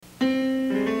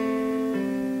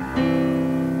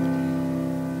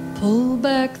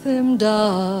back them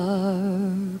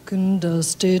dark and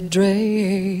dusty drapes.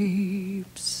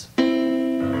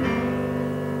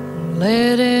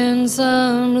 Let in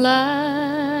some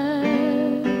light.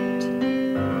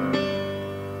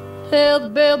 Tell the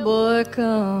bellboy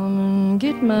come and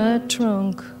get my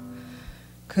trunk,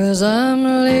 'cause I'm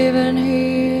leaving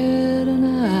here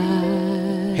tonight.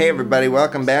 Hey everybody,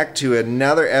 welcome back to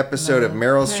another episode of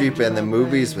Meryl Streep and the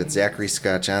Movies with Zachary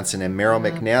Scott Johnson and Meryl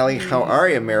McNally. How are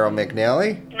you, Meryl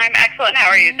McNally? I'm excellent. How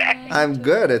are you, Zach? I'm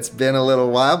good. It's been a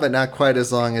little while, but not quite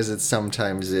as long as it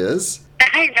sometimes is.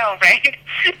 I know, right?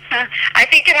 I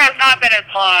think it has not been as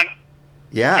long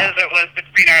as it was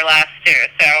between our last two.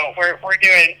 So we're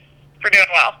doing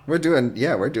well. We're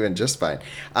doing just fine.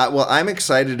 Well, I'm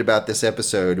excited about this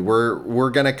episode.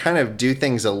 We're gonna kind of do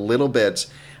things a little bit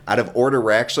out of order.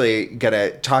 We're actually gonna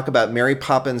talk about Mary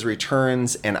Poppins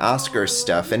Returns and Oscar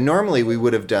stuff. And normally we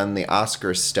would have done the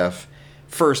Oscar stuff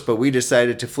first, but we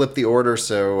decided to flip the order.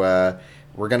 So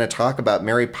we're gonna talk about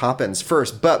Mary Poppins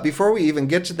first. But before we even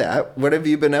get to that, what have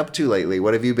you been up to lately?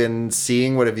 What have you been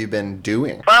seeing? What have you been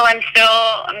doing? Well, I'm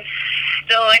still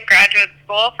in graduate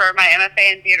school for my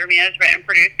MFA in theater management and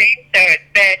producing. So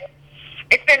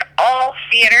it's been all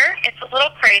theater. It's a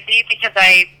little crazy because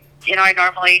I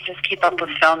normally just keep up with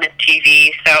film and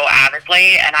TV so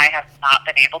avidly, and I have not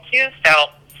been able to.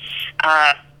 So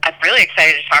I'm really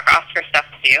excited to talk Oscar stuff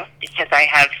with you because I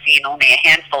have seen only a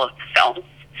handful of the films.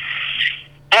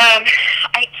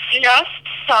 I just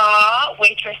saw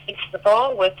Waitress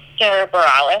Principal with Sarah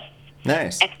Bareilles.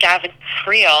 Nice. And Gavin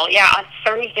Creel, on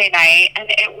Thursday night, and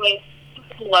it was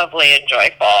lovely and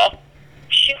joyful.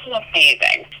 She's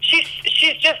amazing.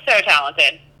 She's just so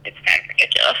talented. It's kind of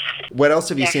ridiculous. What else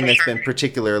have you seen that's been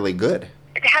particularly good?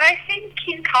 Had I seen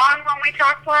King Kong when we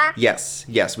talked last?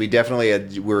 Yes, we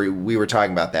definitely we were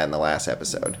talking about that in the last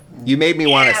episode. You made me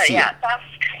want to see it. Yeah, that's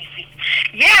crazy.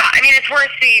 Yeah, I mean, it's worth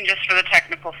seeing just for the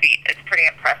technical feat. It's pretty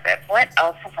impressive. What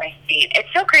else have I seen? It's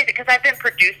so crazy because I've been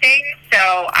producing,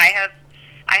 so I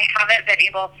haven't been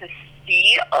able to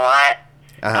see a lot.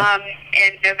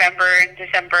 In November and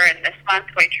December and this month.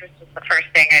 Waitress was the first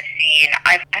thing I've seen.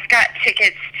 I've got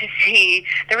tickets to see.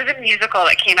 There was a musical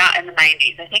that came out in the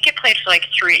 90s. I think it played for like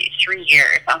three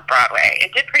years on Broadway.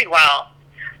 It did pretty well.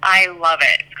 I love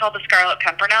it. It's called The Scarlet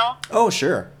Pimpernel. Oh,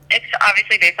 sure. It's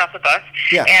obviously based off the book.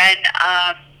 Yeah. And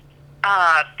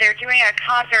they're doing a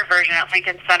concert version at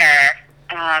Lincoln Center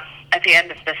at the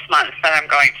end of this month that I'm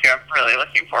going to. I'm really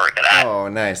looking forward to that. Oh,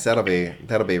 nice. That'll be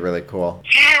really cool.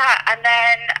 Yeah, and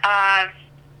then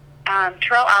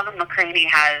Terrell Alvin McCraney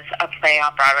has a play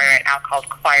on Broadway right now called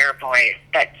Choir Boys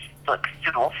that looks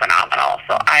so phenomenal.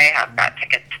 So I have got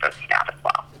tickets to go see that as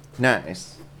well.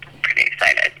 Nice. I'm pretty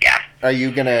excited. Yeah. Are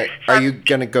you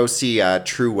gonna go see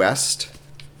True West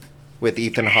with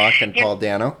Ethan Hawke and Paul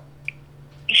Dano?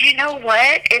 You know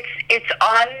what? It's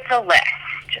on the list.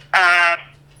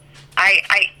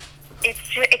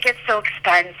 It gets so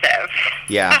expensive.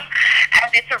 Yeah.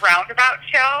 And it's a roundabout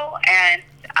show, and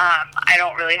I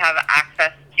don't really have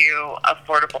access to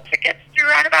affordable tickets through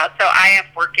roundabout, so I am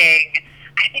working.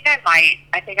 I think I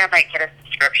might get a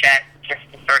subscription just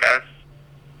to sort of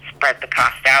spread the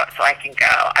cost out so I can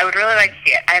go. I would really like to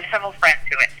see it. I have several friends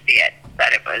who went to see it,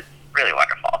 said it was really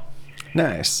wonderful.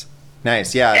 Nice.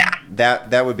 Yeah.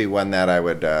 That would be one that I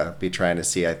would be trying to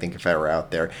see, I think, if I were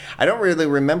out there. I don't really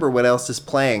remember what else is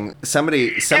playing. There's a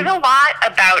lot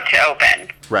about to open.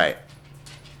 Right.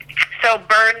 So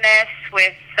Burn This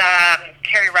with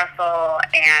Kerry Russell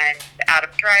and Adam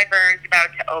Driver is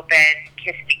about to open.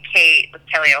 Kiss Me Kate with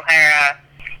Kelly O'Hara.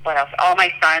 What else? All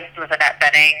My Sons with Annette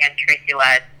Bening and Tracy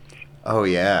Letts. Oh,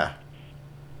 yeah.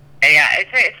 Yeah,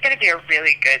 it's going to be a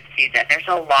really good season. There's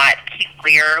a lot. Keith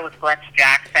Lear with Glenn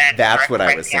Jackson. That's what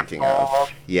I was thinking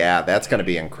of. Yeah, that's going to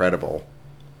be incredible.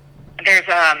 There's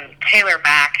Taylor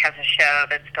Mack has a show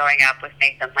that's going up with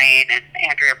Nathan Lane and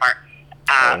Andrea Martin.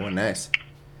 Oh, nice.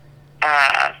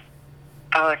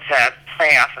 It's a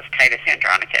play off of Titus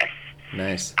Andronicus.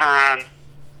 Nice.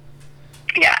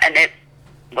 Yeah, and it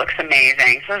looks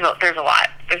amazing. So there's a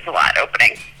lot. There's a lot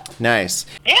opening. Nice.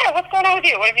 Yeah, what's going on with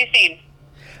you? What have you seen?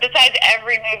 Besides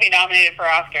every movie nominated for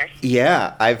Oscars.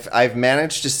 Yeah, I've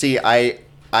managed to see. I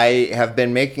have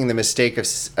been making the mistake of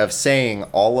saying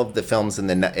all of the films in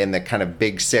the kind of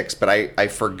big six, but I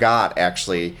forgot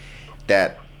actually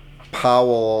that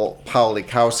Paul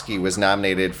Likowski was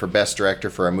nominated for Best Director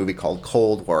for a movie called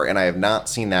Cold War, and I have not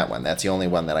seen that one. That's the only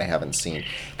one that I haven't seen.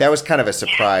 That was kind of a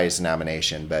surprise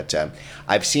nomination, but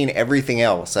I've seen everything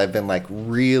else. I've been like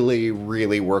really,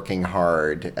 really working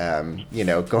hard, going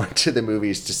to the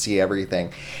movies to see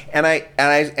everything, and I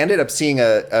ended up seeing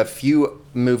a few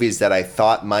movies that I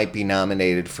thought might be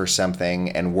nominated for something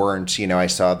and weren't. You know, I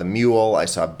saw The Mule, I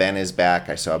saw Ben is Back,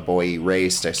 I saw Boy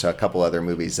Erased, I saw a couple other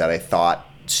movies that I thought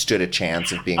stood a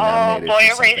chance of being nominated Boy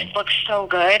for something. Erased looks so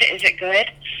good. Is it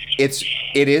good?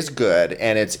 It is good,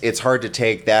 and it's hard to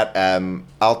take that.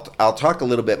 I'll talk a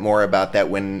little bit more about that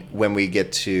when we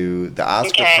get to the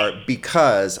Oscar part,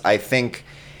 because I think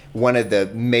one of the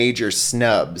major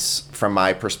snubs from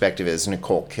my perspective is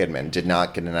Nicole Kidman did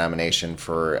not get a nomination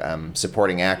for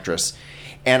supporting actress,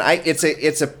 and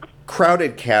it's a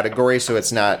crowded category, so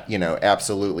it's not, you know,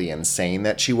 absolutely insane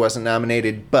that she wasn't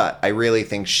nominated, but I really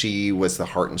think she was the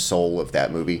heart and soul of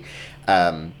that movie.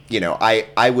 You know,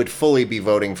 I would fully be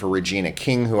voting for Regina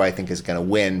King, who I think is going to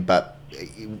win, but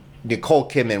Nicole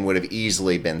Kidman would have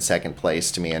easily been second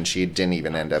place to me, and she didn't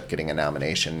even end up getting a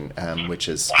nomination, which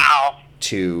is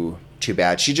too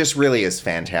bad. She just really is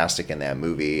fantastic in that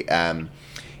movie.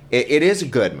 It is a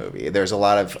good movie. There's a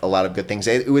lot of good things.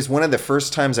 It was one of the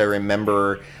first times I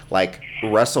remember like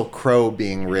Russell Crowe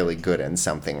being really good in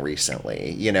something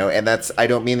recently, you know, and I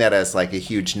don't mean that as like a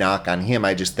huge knock on him.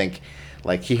 I just think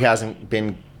like he hasn't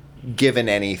been given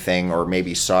anything or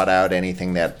maybe sought out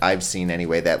anything that I've seen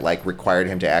anyway that like required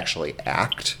him to actually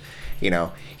act. You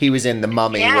know, he was in The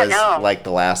Mummy like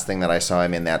the last thing that I saw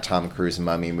him in, that Tom Cruise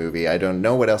Mummy movie. I don't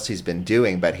know what else he's been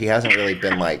doing, but he hasn't really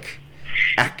been like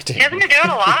acting. He hasn't been doing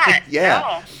a lot. Yeah.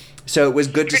 No. So it was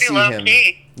good to see him.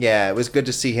 Key. Yeah, it was good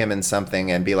to see him in something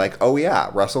and be like, oh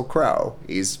yeah, Russell Crowe.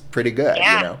 He's pretty good, you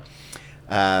know.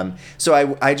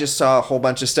 So I just saw a whole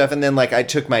bunch of stuff, and then like I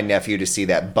took my nephew to see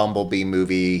that Bumblebee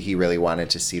movie. He really wanted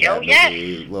to see that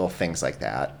movie. Little things like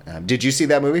that. Did you see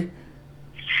that movie?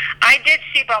 I did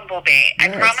see Bumblebee. Nice.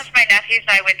 I promised my nephews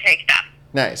I would take them.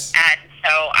 Nice. And so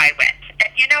I went.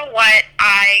 And you know what?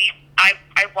 I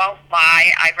won't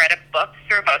lie. I read a book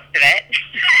through most of it.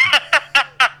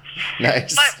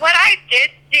 Nice. But what I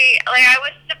did see, like, I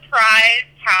was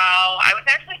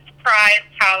actually surprised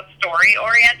how story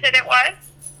oriented it was.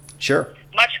 Sure.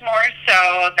 Much more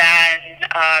so than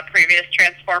previous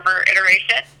Transformer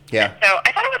iteration. Yeah. And so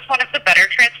I thought it was one of the better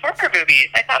Transformer movies.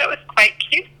 I thought it was quite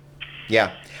cute.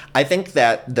 Yeah. I think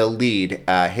that the lead,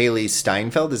 Haley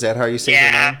Steinfeld, is that how you say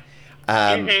her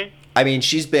name? I mean,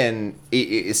 she's been,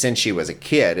 since she was a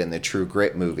kid in the True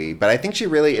Grit movie, but I think she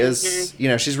really is, you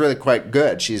know, she's really quite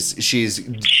good. She's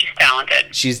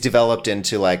talented. She's developed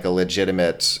into like a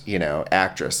legitimate, you know,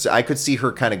 actress. I could see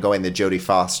her kind of going the Jodie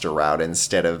Foster route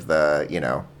instead of the, you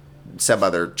know, some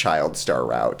other child star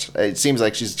route. It seems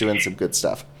like she's doing some good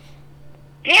stuff.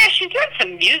 Yeah, she's doing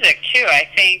some music too. I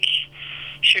think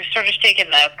she was sort of taking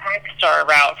the pop star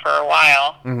route for a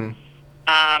while.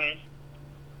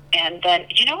 And then,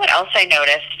 you know what else I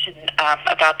noticed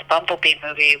about the Bumblebee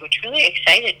movie, which really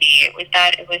excited me, was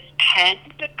that it was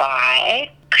penned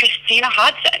by Christina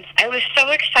Hodson. I was so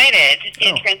excited to see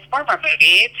a Transformer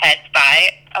movie penned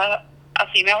by a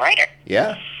female writer.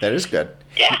 Yeah, that is good.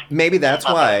 Yeah. Maybe that's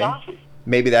why. That was awesome.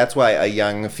 Maybe that's why a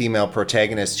young female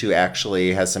protagonist who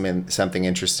actually has something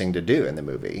interesting to do in the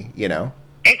movie, you know?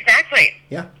 Exactly.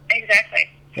 Yeah. Exactly.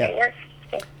 Yeah. It works.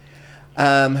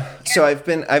 So I've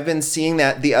been seeing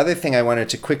that. The other thing I wanted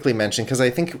to quickly mention, because I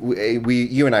think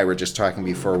you and I were just talking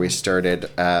before we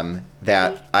started,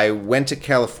 that I went to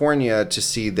California to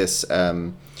see this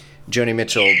Joni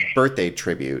Mitchell birthday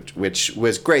tribute, which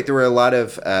was great. There were a lot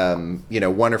of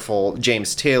wonderful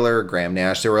James Taylor, Graham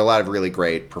Nash. There were a lot of really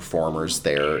great performers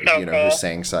there, who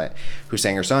sang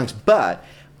her songs. But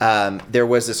there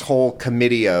was this whole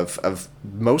committee of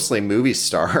mostly movie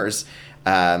stars.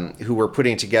 Who were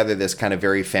putting together this kind of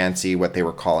very fancy, what they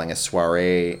were calling a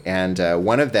soiree. And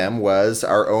one of them was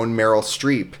our own Meryl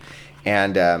Streep.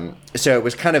 And so it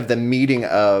was kind of the meeting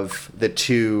of the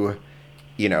two,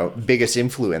 biggest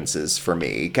influences for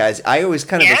me. Guys, I always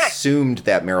kind of assumed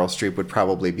that Meryl Streep would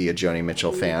probably be a Joni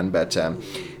Mitchell fan, but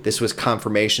this was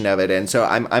confirmation of it. And so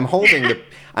I'm holding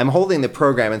the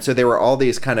program. And so there were all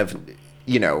these kind of,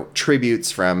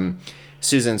 tributes from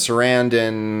Susan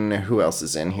Sarandon, who else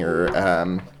is in here?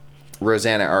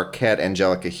 Rosanna Arquette,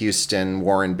 Angelica Houston,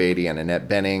 Warren Beatty, and Annette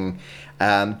Bening.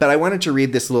 But I wanted to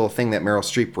read this little thing that Meryl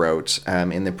Streep wrote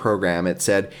in the program. It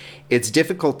said, "It's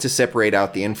difficult to separate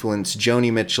out the influence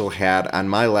Joni Mitchell had on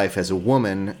my life as a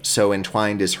woman, so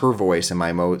entwined is her voice in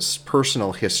my most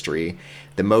personal history,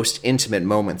 the most intimate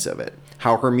moments of it.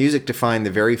 How her music defined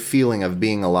the very feeling of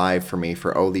being alive for me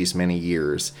for these many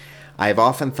years. I have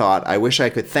often thought, I wish I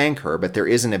could thank her, but there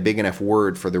isn't a big enough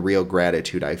word for the real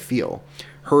gratitude I feel.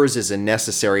 Hers is a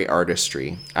necessary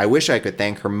artistry. I wish I could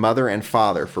thank her mother and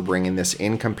father for bringing this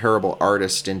incomparable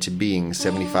artist into being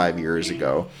 75 years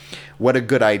ago. What a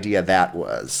good idea that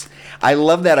was. I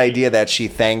love that idea that she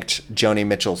thanked Joni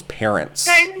Mitchell's parents.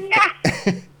 I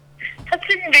know. That's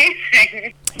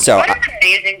amazing. So, what an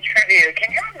amazing tribute.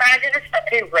 Can you imagine if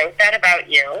somebody wrote that about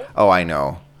you? Oh, I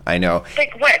know.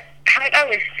 Like what? How that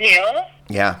would feel?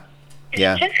 Yeah.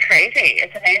 It's just crazy.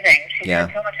 It's amazing. She's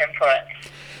had so much influence.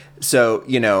 So,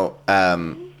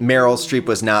 Meryl Streep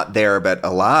was not there, but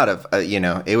a lot of,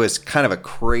 it was kind of a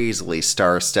crazily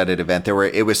star-studded event.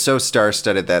 It was so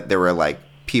star-studded that there were like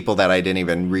people that I didn't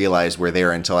even realize were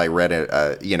there until I read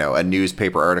a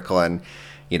newspaper article. And,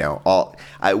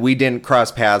 we didn't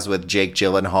cross paths with Jake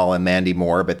Gyllenhaal and Mandy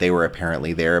Moore, but they were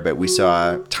apparently there. But we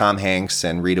saw Tom Hanks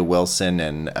and Rita Wilson,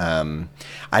 and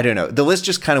I don't know. The list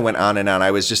just kind of went on and on.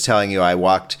 I was just telling you, I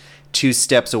walked 2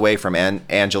 steps away from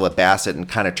Angela Bassett and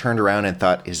kind of turned around and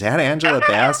thought, is that Angela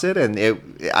Bassett? And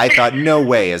I thought, no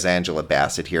way is Angela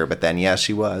Bassett here. But then, yes,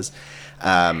 she was.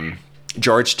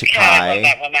 George Takei. I love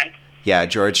that woman. Yeah,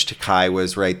 George Takei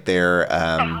was right there.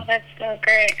 Oh, that's so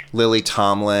great. Lily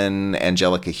Tomlin,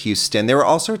 Angelica Houston. There were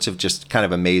all sorts of just kind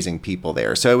of amazing people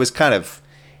there. So it was kind of,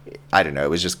 I don't know, it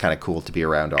was just kind of cool to be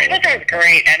around all of them. There was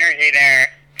great energy there.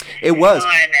 It was.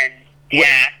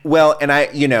 Yeah. Well, and I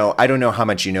don't know how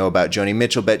much you know about Joni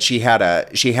Mitchell, but she had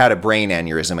a brain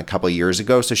aneurysm a couple of years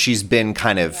ago, so she's been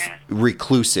kind of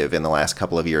reclusive in the last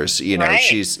couple of years. Right.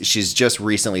 She's just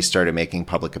recently started making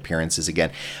public appearances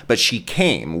again, but she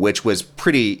came, which was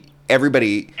pretty.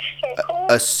 Everybody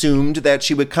assumed that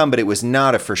she would come, but it was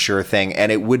not a for sure thing, and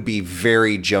it would be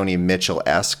very Joni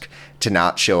Mitchell-esque to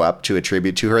not show up to a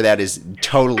tribute to her. That is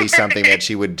totally something that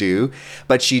she would do,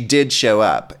 but she did show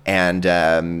up, and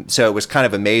so it was kind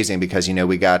of amazing because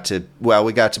we got to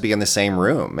be in the same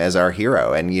room as our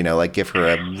hero, and give her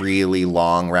a really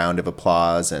long round of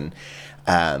applause, and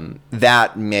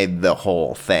that made the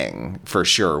whole thing for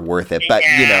sure worth it. But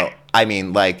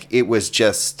it was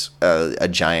just a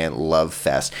giant love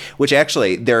fest, which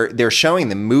actually they're showing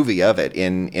the movie of it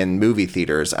in movie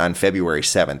theaters on February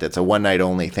 7th. It's a one night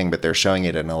only thing, but they're showing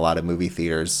it in a lot of movie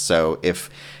theaters. So if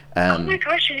oh my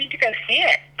gosh, you need to go see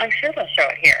it. I'm sure they'll show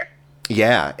it here.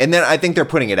 Yeah, and then I think they're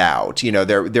putting it out.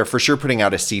 They're for sure putting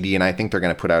out a CD, and I think they're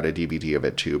going to put out a DVD of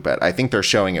it too. But I think they're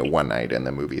showing it one night in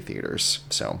the movie theaters.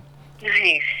 So.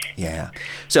 Nice. Yeah.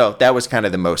 So that was kind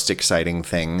of the most exciting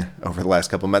thing over the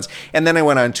last couple of months. And then I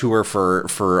went on tour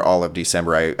for all of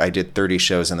December. I did 30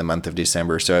 shows in the month of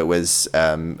December. So it was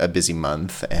a busy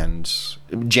month. And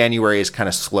January is kind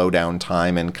of slow down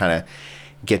time and kind of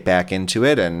get back into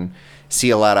it and see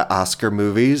a lot of Oscar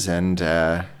movies. And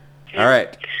all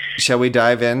right. Shall we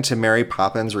dive into Mary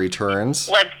Poppins Returns?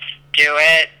 Let's do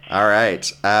it. All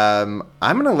right. I'm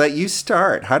going to let you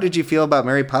start. How did you feel about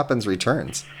Mary Poppins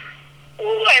Returns?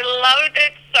 Ooh, I loved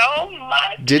it so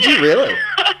much. Did you really?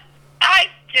 I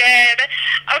did.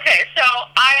 Okay, so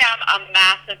I am a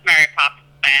massive Mary Poppins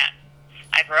fan.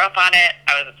 I grew up on it.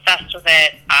 I was obsessed with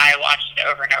it. I watched it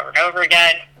over and over and over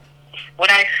again. When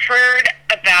I heard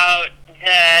about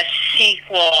the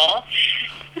sequel,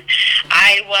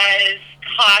 I was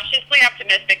cautiously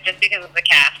optimistic just because of the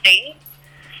casting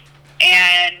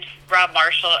and Rob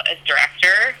Marshall as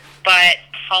director, but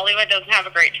Hollywood doesn't have a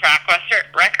great track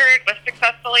record with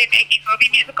successfully making movie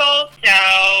musicals. So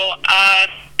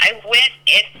I went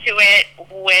into it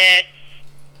with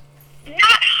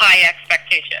not high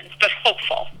expectations, but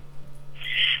hopeful.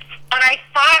 And I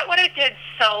thought what it did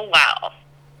so well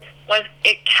was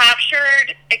it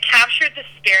captured the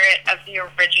spirit of the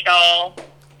original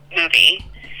movie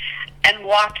and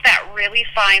walked that really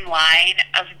fine line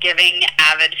of giving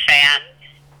avid fans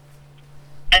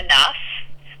enough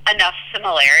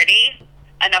similarity,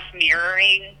 enough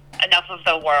mirroring, enough of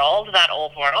the world, that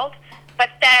old world, but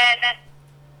then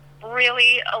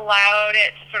really allowed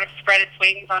it to sort of spread its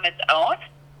wings on its own.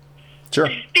 Sure.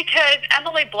 Because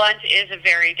Emily Blunt is a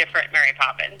very different Mary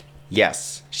Poppins.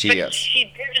 Yes, she is.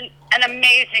 She did an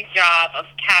amazing job of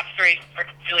capturing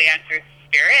Julie Andrews'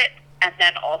 spirit and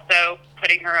then also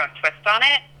putting her own twist on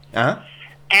it. Uh-huh.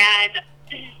 And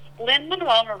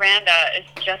Lin-Manuel Miranda is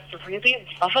just really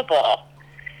lovable.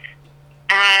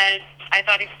 And I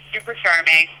thought he was super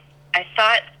charming. I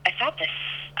thought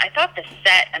the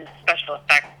set and the special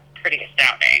effects were pretty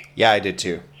astounding. Yeah, I did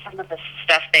too. Some of the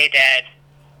stuff they did.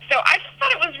 So I just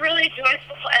thought it was really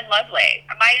joyful and lovely.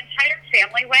 My entire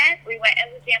family went. We went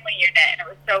in the family unit, and it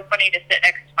was so funny to sit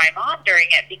next to my mom during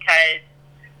it because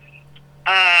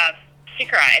she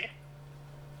cried.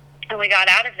 And we got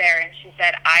out of there, and she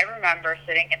said, I remember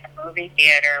sitting in the movie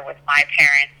theater with my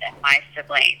parents and my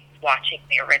siblings watching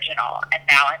the original, and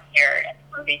now I'm here in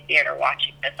the movie theater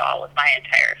watching this all with my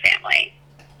entire family.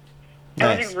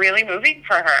 It was really moving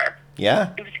for her.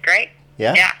 Yeah. It was great.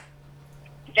 Yeah. Yeah.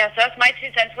 Yeah, so that's my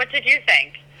 2 cents. What did you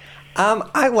think?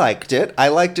 I liked it. I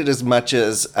liked it as much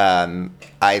as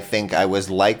I think I was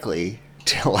likely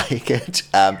to like it.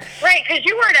 Right, because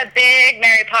you weren't a big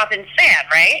Mary Poppins fan,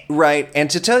 right? Right, and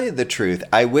to tell you the truth,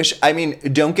 I mean,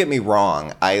 don't get me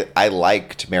wrong, I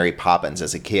liked Mary Poppins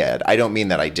as a kid. I don't mean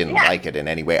that I didn't like it in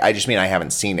any way. I just mean I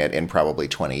haven't seen it in probably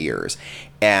 20 years.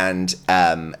 And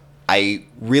I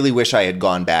really wish I had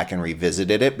gone back and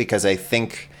revisited it, because I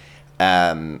think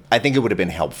it would have been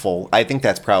helpful. I think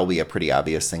that's probably a pretty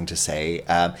obvious thing to say.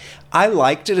 I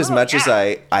liked it as much as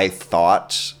I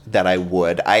thought that I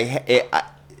would. I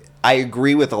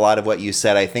agree with a lot of what you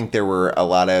said. I think there were a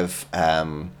lot of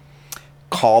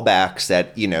callbacks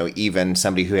that, even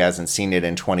somebody who hasn't seen it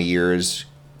in 20 years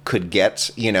could get.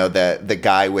 The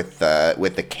guy with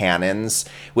the cannons,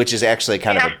 which is actually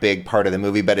kind of a big part of the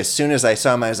movie. But as soon as I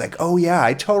saw him, I was like, oh yeah,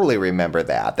 I totally remember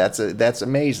that. That's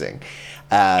amazing.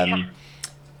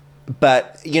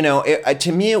 But,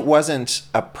 to me, it wasn't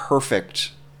a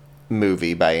perfect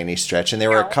movie by any stretch. And there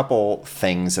were a couple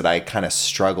things that I kind of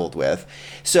struggled with.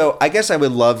 So I guess I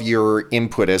would love your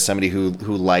input as somebody who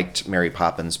liked Mary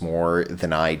Poppins more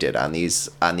than I did on these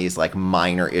like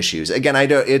minor issues. Again,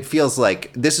 it feels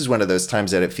like this is one of those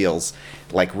times that it feels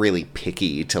like really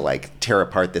picky to like tear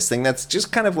apart this thing. That's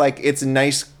just kind of like, it's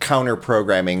nice counter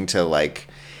programming to like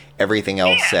everything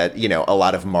else that, a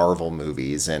lot of Marvel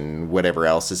movies and whatever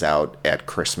else is out at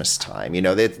Christmas time.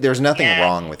 There's nothing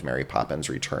wrong with Mary Poppins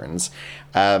Returns.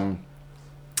 To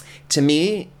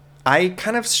me, I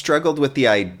kind of struggled with the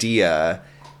idea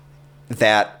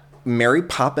that Mary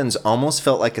Poppins almost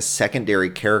felt like a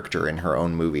secondary character in her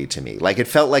own movie to me. Like, it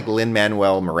felt like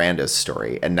Lin-Manuel Miranda's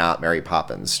story and not Mary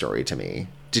Poppins' story to me.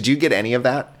 Did you get any of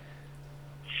that?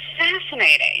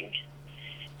 Fascinating.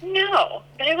 No,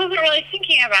 but I wasn't really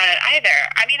thinking about it either.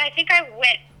 I mean, I think I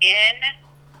went in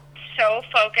so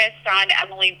focused on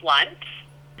Emily Blunt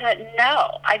that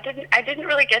no, I didn't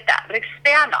really get that. But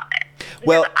expand on it. Because,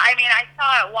 well, I mean, I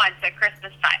saw it once at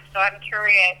Christmas time, so I'm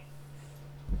curious.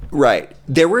 Right.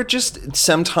 There were just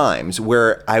some times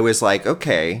where I was like,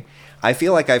 okay, I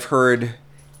feel like I've heard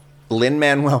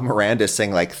Lin-Manuel Miranda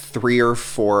sing like 3 or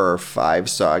 4 or 5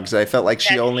 songs. I felt like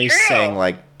she only sang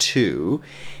like 2.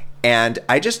 And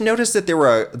I just noticed that there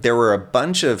were a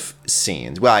bunch of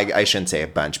scenes. Well, I shouldn't say a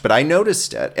bunch, but I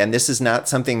noticed it. And this is not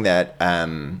something that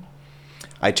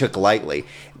I took lightly.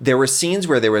 There were scenes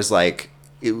where there was like,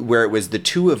 where it was the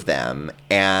 2 of them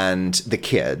and the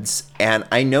kids. And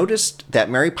I noticed that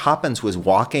Mary Poppins was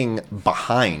walking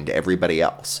behind everybody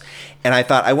else. And I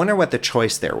thought, I wonder what the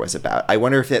choice there was about. I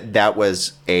wonder if that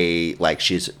was like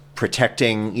she's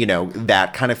protecting,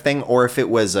 that kind of thing. Or if it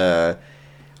was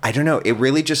I don't know. It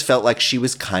really just felt like she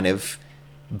was kind of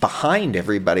behind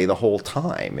everybody the whole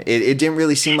time. It didn't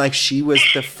really seem like she was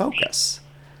the focus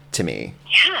to me.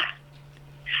 Yeah.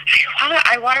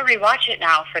 I want to rewatch it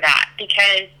now for that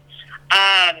because,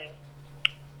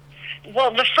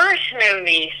 the first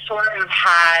movie sort of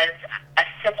has a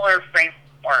similar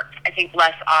framework, I think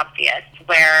less obvious,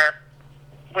 where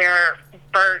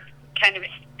Bert kind of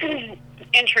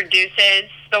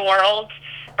introduces the world.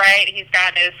 Right, he's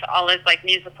got all his like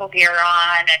musical gear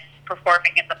on and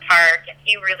performing in the park, and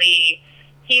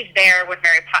he's there with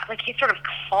Mary Poppins. Like he sort of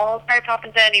calls Mary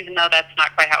Poppins in, even though that's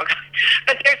not quite how it goes.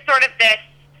 But there's sort of this,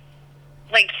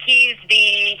 like he's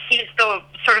the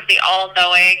sort of the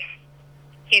all-knowing.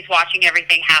 He's watching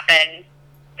everything happen,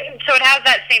 so it has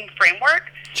that same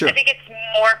framework. Sure. I think it's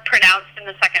more pronounced in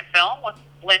the second film with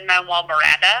Lin-Manuel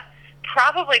Miranda,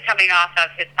 probably coming off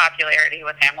of his popularity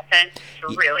with Hamilton.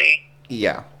 Really.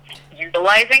 Yeah.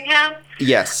 Utilizing him.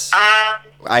 Yes.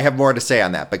 I have more to say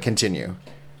on that, but continue.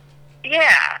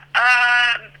 Yeah.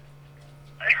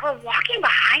 Her walking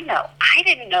behind, though, I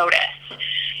didn't notice.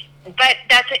 But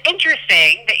that's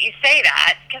interesting that you say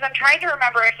that, because I'm trying to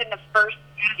remember if in the first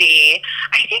movie,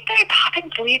 I think Mary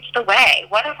Poppins leads the way.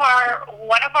 One of our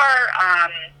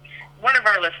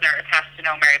listeners has to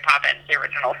know Mary Poppins, the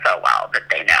original, so well that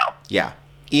they know. Yeah.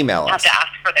 Email us. Have to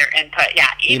ask for their input. Yeah,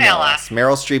 email us.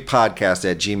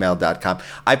 MerylStreepPodcast@gmail.com.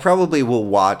 I probably will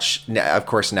watch, of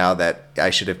course, now that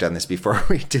I should have done this before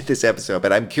we did this episode,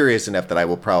 but I'm curious enough that I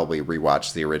will probably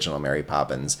rewatch the original Mary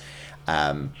Poppins,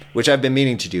 which I've been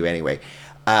meaning to do anyway.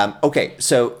 Okay,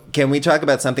 so can we talk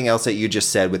about something else that you just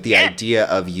said with the idea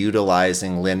of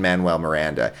utilizing Lin-Manuel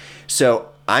Miranda? So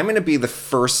I'm going to be the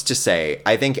first to say,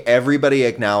 I think everybody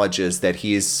acknowledges that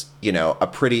he's, a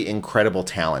pretty incredible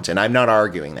talent. And I'm not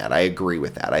arguing that. I agree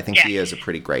with that. I think he is a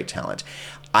pretty great talent.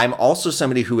 I'm also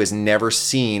somebody who has never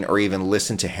seen or even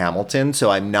listened to Hamilton, so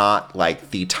I'm not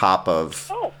like the top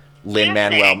of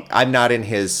Lin-Manuel. I'm not in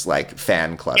his like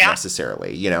fan club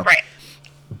necessarily, you know. Right.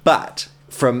 But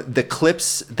from the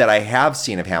clips that I have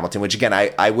seen of Hamilton, which again,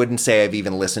 I wouldn't say I've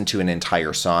even listened to an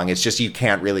entire song. It's just you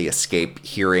can't really escape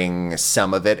hearing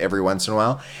some of it every once in a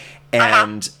while.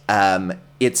 And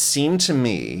it seemed to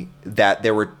me that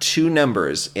there were two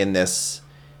numbers in this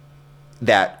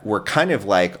that were kind of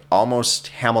like almost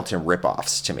Hamilton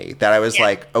ripoffs to me. That I was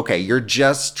like, okay, you're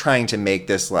just trying to make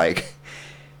this like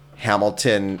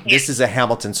Hamilton. This is a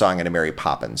Hamilton song in a Mary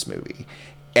Poppins movie.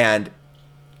 And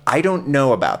I don't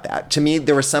know about that. To me,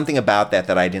 there was something about that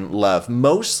I didn't love,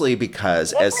 mostly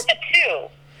because What were the two?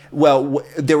 Well,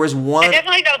 there was one. I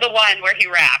definitely know the one where he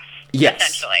raps. Yes.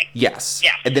 Essentially. Yes.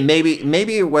 Yeah. And then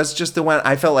maybe it was just the one.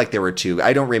 I felt like there were two.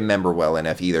 I don't remember well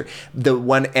enough either. The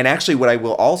one, and actually what I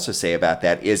will also say about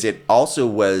that is it also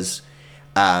was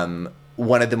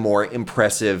one of the more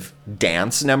impressive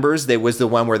dance numbers. There was the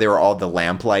one where they were all the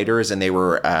lamplighters and they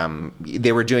were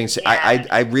doing,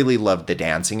 I really loved the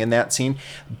dancing in that scene.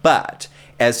 But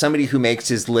as somebody who makes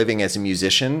his living as a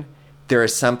musician, there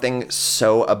is something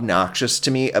so obnoxious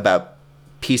to me about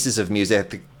pieces of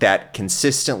music that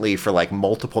consistently for like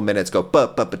multiple minutes go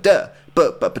ba ba ba da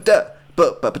ba ba ba da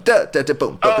ba ba ba da da da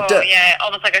boom ba ba da. Oh yeah,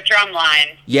 almost like a drum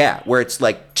line. Yeah, where it's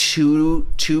like two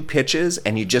pitches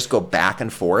and you just go back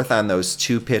and forth on those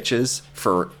two pitches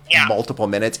for multiple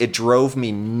minutes. It drove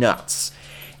me nuts.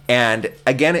 And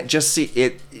again,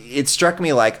 it struck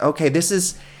me like, okay, this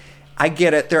is, I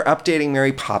get it, they're updating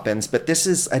Mary Poppins, but this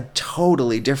is a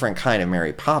totally different kind of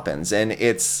Mary Poppins, and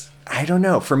it's, I don't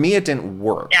know. For me, it didn't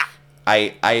work. Yeah.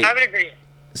 I would agree.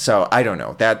 So, I don't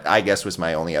know. That, I guess, was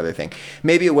my only other thing.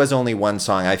 Maybe it was only one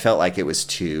song. I felt like it was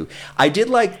two. I did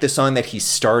like the song that he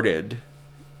started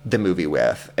the movie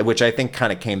with, which I think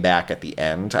kind of came back at the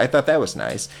end. I thought that was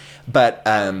nice. But,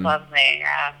 Lovely,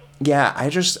 yeah. Yeah,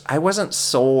 I wasn't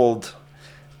sold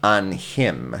on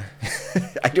him.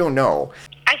 I don't know.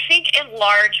 I think in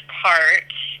large part,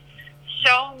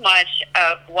 so much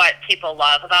of what people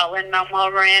love about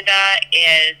Lin-Manuel Miranda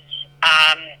is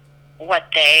what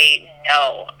they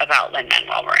know about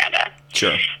Lin-Manuel Miranda.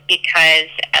 Sure. Because,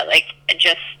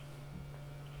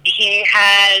 he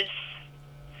has,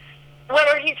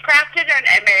 whether he's crafted an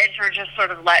image or just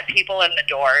sort of let people in the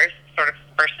doors, sort of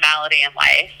personality in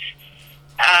life,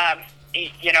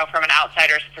 from an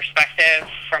outsider's perspective,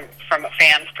 from a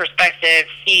fan's perspective,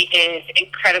 he is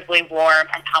incredibly warm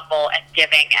and humble and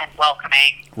giving and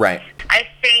welcoming. Right. I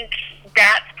think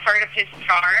that's part of his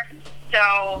charm.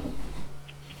 So,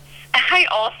 I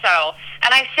also,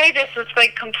 and I say this with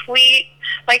like complete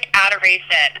like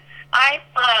adoration, I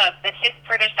love that his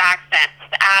British accent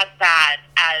is as bad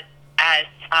as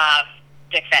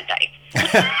Dick Van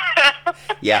Dyke.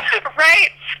 Yeah. Right?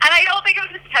 And I don't think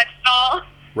it was intentional.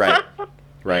 Right.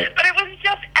 Right. But it was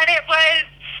just, and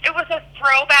it was a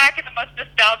throwback in the most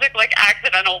nostalgic, like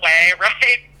accidental way,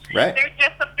 right? Right. There's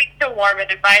just something so warm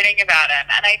and inviting about him.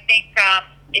 And I think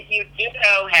if you do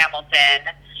know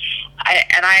Hamilton,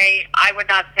 I would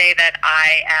not say that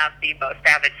I am the most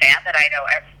avid fan, that I know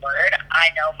every word. I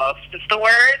know most of the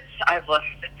words. I've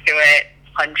listened to it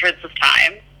hundreds of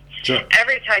times. Sure.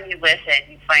 Every time you listen,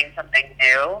 you find something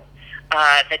new.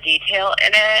 The detail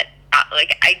in it,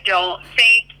 I don't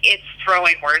think it's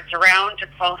throwing words around to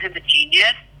call him a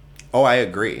genius. Oh, I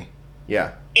agree.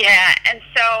 Yeah. Yeah, and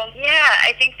so,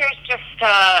 I think there's just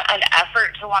an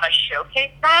effort to want to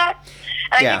showcase that.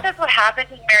 And I think that's what happened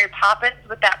in Mary Poppins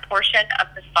with that portion of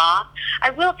the song. I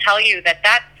will tell you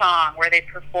that song where they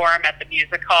perform at the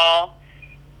music hall,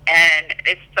 and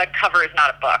the cover is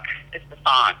not a book, it's the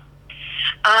song.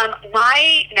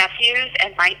 My nephews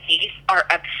and my niece are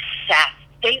obsessed.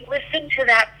 They listen to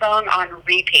that song on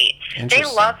repeat. They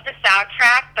love the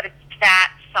soundtrack, but it's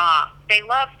that song. They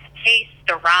love to taste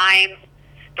the rhyme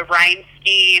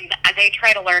scheme, and they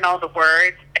try to learn all the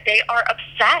words. They are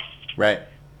obsessed. Right.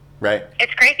 Right.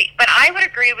 It's crazy. But I would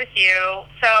agree with you.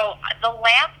 So the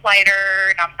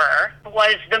Lamplighter number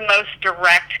was the most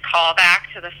direct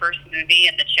callback to the first movie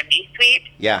in the Chimney Sweep.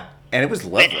 Yeah. And it was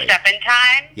lovely. With Step in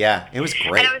Time. Yeah, it was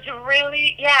great. And it was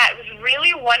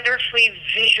really wonderfully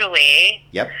visually.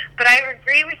 Yep. But I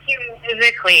agree with you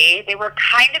musically. They were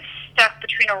kind of stuck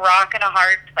between a rock and a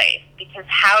hard place, because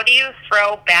how do you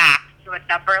throw back to a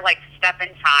number like Step in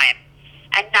Time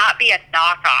and not be a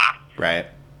knockoff? Right.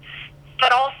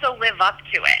 But also live up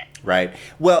to it. Right.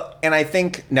 Well, and I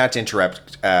think, not to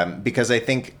interrupt, because I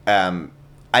think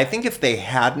if they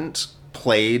hadn't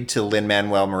played to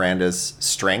Lin-Manuel Miranda's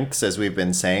strengths, as we've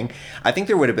been saying, I think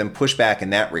there would have been pushback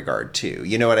in that regard too.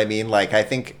 You know what I mean? Like, I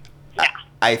think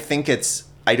it's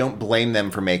I don't blame them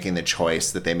for making the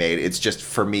choice that they made. It's just,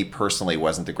 for me personally,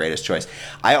 wasn't the greatest choice.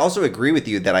 I also agree with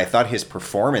you that I thought his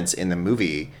performance in the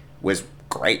movie was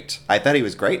great. I thought he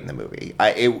was great in the movie.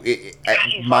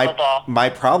 My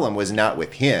problem was not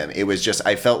with him. It was just,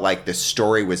 I felt like the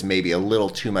story was maybe a little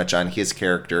too much on his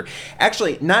character.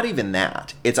 Actually, not even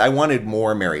that. I wanted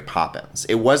more Mary Poppins.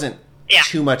 It wasn't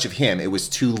too much of him. It was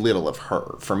too little of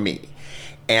her for me.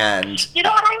 And you know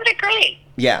what? I would agree.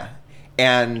 Yeah.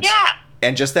 And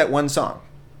just that one song.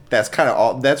 That's kind of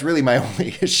all. That's really my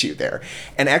only issue there.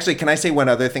 And actually, can I say one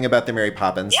other thing about the Mary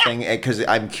Poppins thing? Because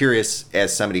I'm curious,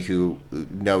 as somebody who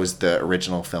knows the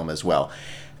original film as well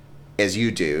as you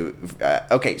do.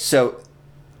 Okay, so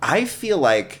I feel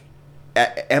like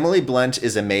Emily Blunt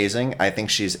is amazing. I think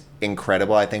she's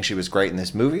incredible. I think she was great in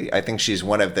this movie. I think she's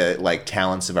one of the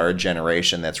talents of our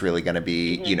generation that's really going to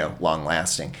be long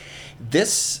lasting.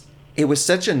 It was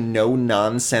such a no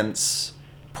nonsense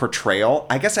portrayal.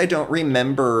 I guess I don't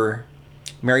remember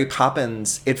Mary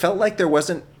Poppins. It felt like there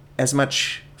wasn't as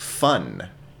much fun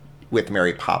with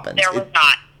Mary Poppins. There was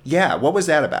not. Yeah, what was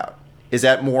that about? Is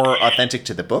that more authentic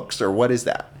to the books, or what is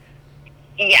that?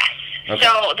 Yes. Okay.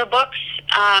 So the books,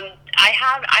 I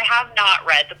have not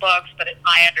read the books, but it's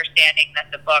my understanding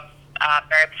that the books,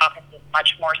 Mary Poppins is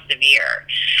much more severe,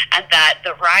 and that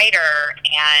the writer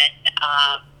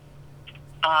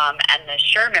and the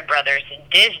Sherman brothers in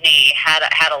Disney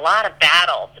had a lot of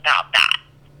battles about that,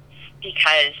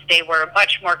 because they were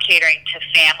much more catering to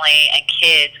family and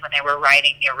kids when they were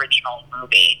writing the original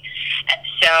movie. And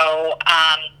so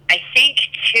I think,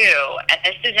 too, and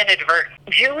this is inadvertent,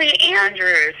 Julie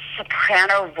Andrews'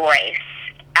 soprano voice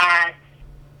adds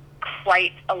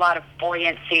quite a lot of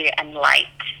buoyancy and light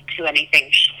to anything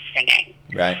she's singing.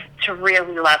 Right. It's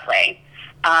really lovely.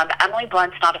 Emily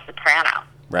Blunt's not a soprano.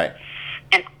 Right.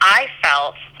 And I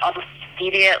felt almost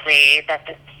immediately that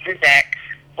the music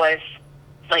was,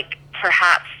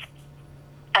 perhaps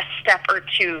a step or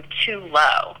two too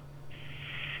low.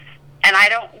 And I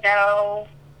don't know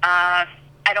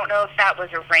if that was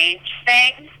a range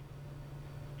thing,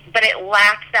 but it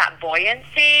lacked that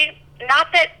buoyancy. Not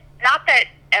that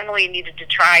Emily needed to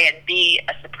try and be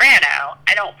a soprano.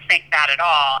 I don't think that at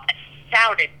all. It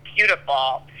sounded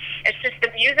beautiful. It's just the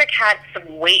music had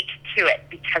some weight to it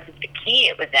because of the key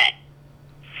it was in.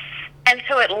 And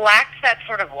so it lacked that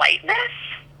sort of lightness.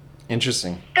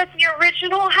 Interesting. That the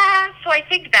original has. So I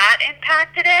think that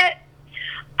impacted it.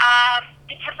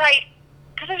 Because I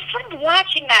was sort of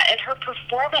watching that in her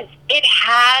performance. It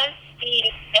has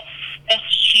the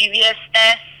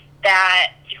mischievousness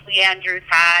that Julie Andrews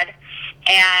had.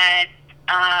 And,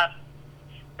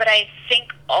 but I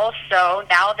think also,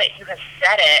 now that you have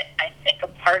said it, I think a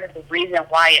part of the reason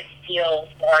why it feels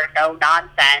more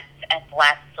no-nonsense and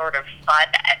less sort of fun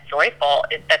and joyful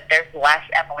is that there's less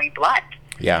Emily Blunt.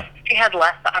 Yeah. She had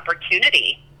less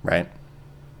opportunity. Right.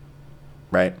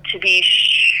 To be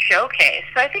showcased.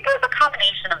 So I think it was a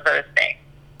combination of those things.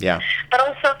 Yeah. But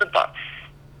also the books.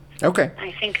 Okay.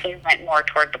 I think they went more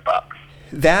toward the books.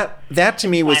 That to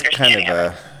me was kind of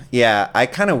a... Yeah, I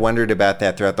kind of wondered about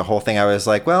that throughout the whole thing. I was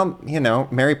like, well,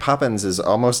 Mary Poppins is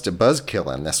almost a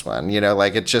buzzkill in this one.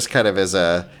 It just kind of is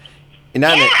a...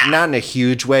 Not in a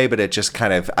huge way, but it just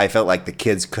kind of... I felt like the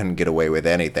kids couldn't get away with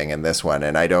anything in this one,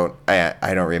 and I don't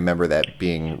remember that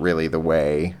being really the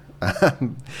way.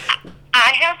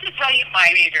 I have to tell you my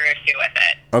major issue with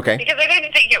it. Okay. Because I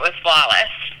didn't think it was flawless.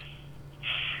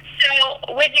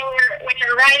 So when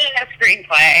you're writing a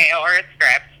screenplay or a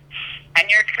script and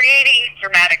you're creating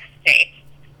dramatic states,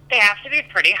 they have to be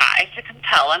pretty high to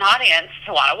compel an audience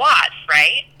to want to watch,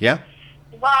 right? Yeah.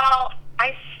 Well,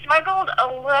 I struggled a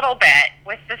little bit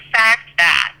with the fact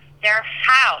that their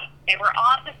house, they were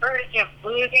on the verge of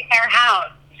losing their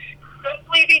house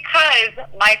simply because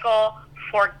Michael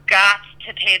forgot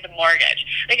to pay the mortgage.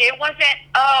 It wasn't,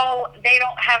 they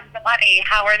don't have the money,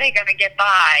 how are they going to get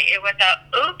by? It was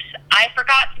oops, I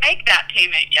forgot to make that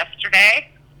payment yesterday.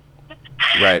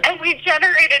 Right. And we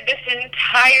generated this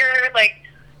entire,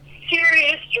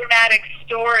 serious, dramatic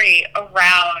story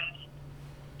around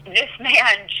this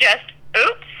man just,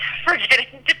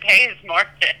 forgetting to pay his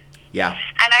mortgage. Yeah.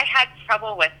 And I had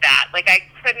trouble with that.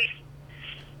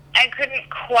 I couldn't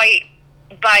quite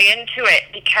buy into it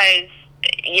because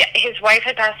his wife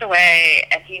had passed away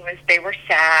and they were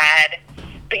sad.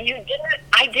 But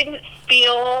I didn't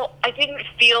feel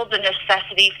the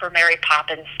necessity for Mary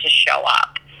Poppins to show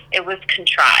up. It was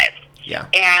contrived. Yeah.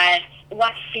 And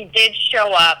once she did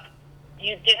show up,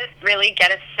 you didn't really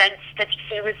get a sense that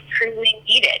she was truly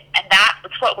needed. And that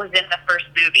was what was in the first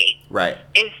movie. Right.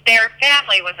 Is their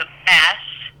family was a mess,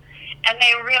 and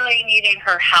they really needing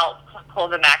her help to pull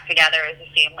them back together as a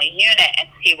family unit and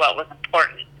see what was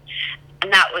important.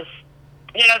 And that was,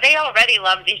 they already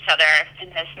loved each other in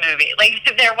this movie. Like,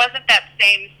 there wasn't that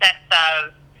same sense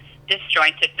of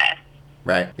disjointedness.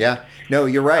 Right. Yeah. No,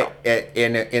 you're right.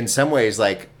 In some ways,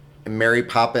 like, Mary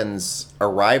Poppins'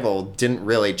 arrival didn't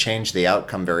really change the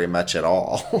outcome very much at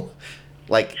all.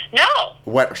 Like, no.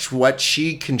 What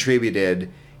she contributed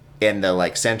in the,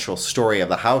 like, central story of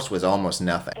the house was almost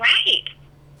nothing.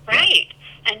 Right.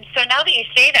 And so now that you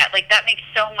say that, like, that makes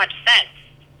so much sense.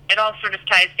 It all sort of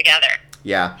ties together.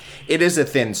 Yeah. It is a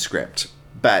thin script,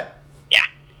 but yeah,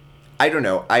 I don't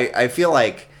know. I feel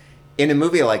like in a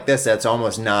movie like this, that's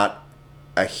almost not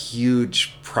a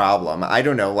huge problem. I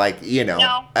don't know, like,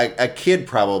 No. a kid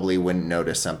probably wouldn't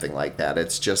notice something like that.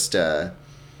 It's just, I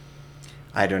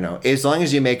don't know. As long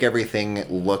as you make everything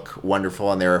look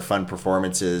wonderful and there are fun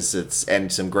performances, and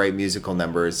some great musical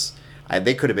numbers,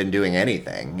 they could have been doing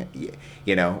anything,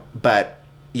 But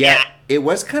yeah, it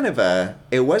was kind of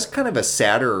a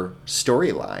sadder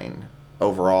storyline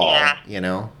overall. Yeah.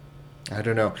 I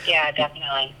don't know. Yeah,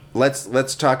 definitely.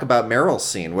 Let's talk about Meryl's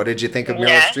scene. What did you think of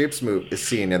Meryl Streep's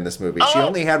scene in this movie? She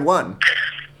only had one.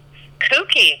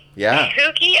 Kooky. Yeah.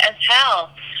 Kooky as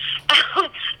hell.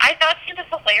 I thought she was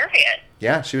hilarious.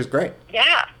 Yeah, she was great.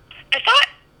 Yeah. I thought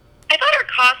her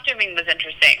costuming was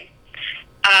interesting.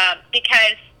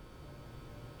 Because,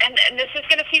 and this is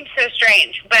going to seem so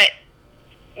strange, but,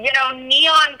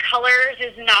 neon colors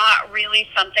is not really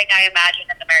something I imagine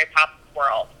in the Mary Poppins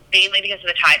world, mainly because of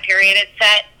the time period it's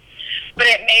set. But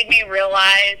it made me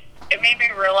realize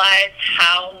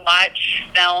how much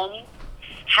film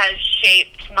has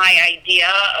shaped my idea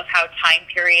of how time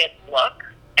periods look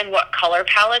and what color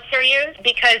palettes are used.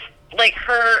 Because, like,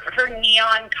 her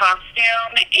neon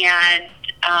costume and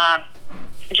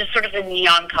just sort of the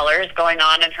neon colors going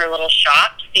on in her little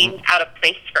shop seemed out of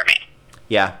place for me.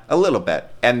 Yeah, a little bit.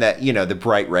 And that, the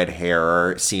bright red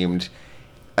hair seemed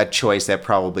a choice that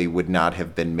probably would not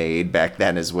have been made back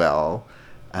then as well.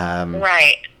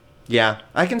 Right. Yeah,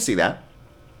 I can see that.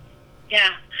 Yeah.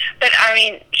 But, I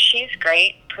mean, she's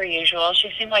great, per usual.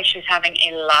 She seemed like she was having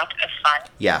a lot of fun.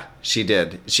 Yeah, she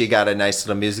did. She got a nice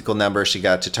little musical number. She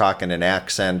got to talk in an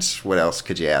accent. What else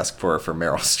could you ask for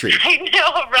Meryl Streep? I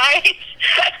know, right?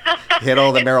 Hit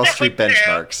all the Meryl so Streep true.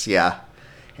 benchmarks. Yeah.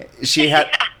 She had...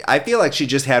 Yeah. I feel like she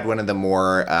just had one of the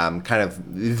more kind of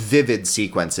vivid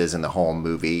sequences in the whole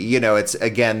movie. It's,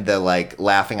 again, the, like,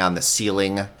 laughing on the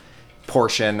ceiling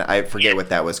portion. I forget what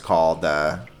that was called.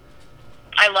 I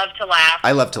Love to Laugh.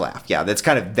 I Love to Laugh. Yeah, that's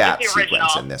kind of that sequence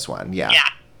original. in this one. Yeah.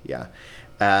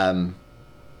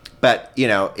 But,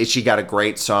 she got a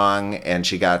great song, and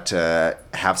she got to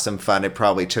have some fun. It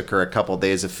probably took her a couple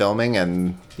days of filming,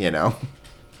 and,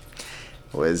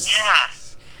 was... Yeah.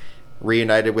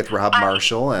 Reunited with Rob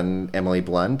Marshall and Emily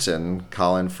Blunt and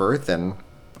Colin Firth, and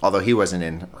although he wasn't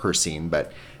in her scene,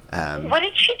 but what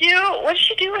did she do? What did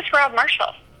she do with Rob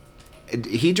Marshall?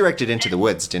 He directed Into the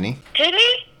Woods, didn't he? Did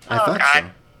he? I thought God. so.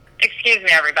 Excuse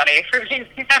me, everybody, for being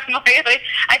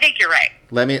I think you're right.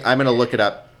 I'm going to look it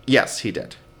up. Yes, he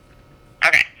did.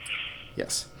 Okay.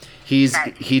 Yes.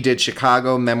 He did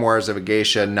Chicago, Memoirs of a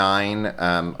Geisha, 9.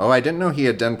 I didn't know he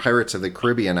had done Pirates of the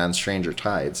Caribbean on Stranger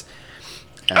Tides.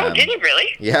 Did he really?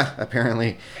 Yeah,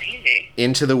 apparently. Crazy.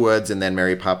 Into the Woods and then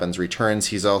Mary Poppins Returns.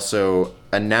 He's also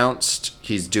announced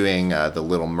he's doing The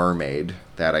Little Mermaid.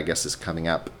 That, I guess, is coming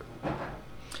up.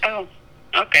 Oh,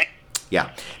 okay.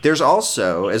 Yeah. There's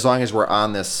also, as long as we're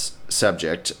on this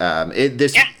subject,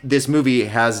 this movie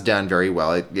has done very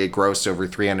well. It grossed over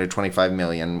 $325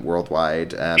 million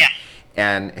worldwide.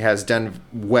 And has done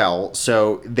well.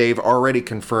 So they've already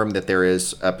confirmed that there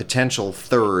is a potential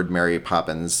third Mary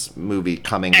Poppins movie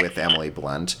coming with Emily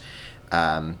Blunt.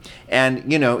 And,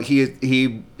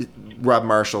 Rob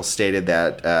Marshall stated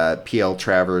that P.L.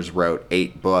 Travers wrote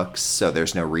 8 books, so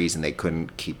there's no reason they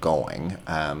couldn't keep going,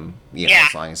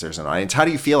 as long as there's an audience. How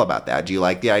do you feel about that? Do you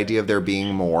like the idea of there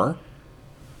being more?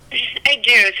 I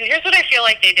do. So here's what I feel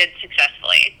like they did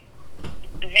successfully.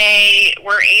 They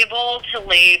were able to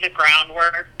lay the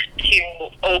groundwork to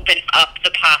open up the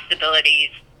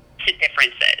possibilities to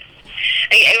differences.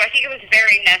 I think it was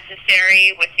very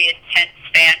necessary with the intense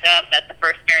fandom that the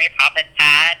first Mary Poppins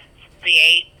had to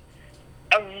create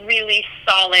a really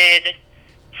solid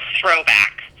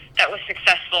throwback that was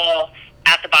successful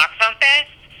at the box office,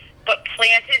 but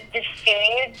planted the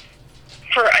seeds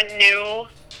for a new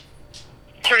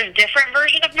sort of different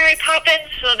version of Mary Poppins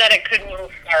so that it could move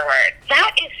forward.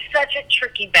 That is such a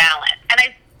tricky balance. And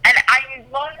I'm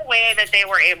one way that they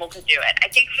were able to do it. I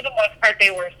think for the most part they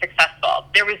were successful.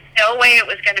 There was no way it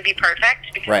was going to be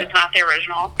perfect because Right. it's not the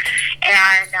original.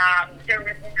 And there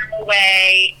was no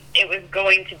way it was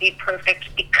going to be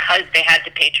perfect because they had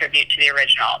to pay tribute to the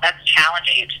original. That's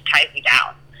challenging. It just ties you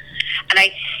down. And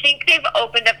I think they've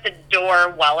opened up the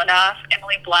door well enough.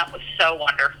 Emily Blunt was so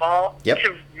wonderful Yep.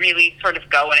 to really sort of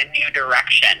go in a new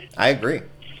direction. I agree.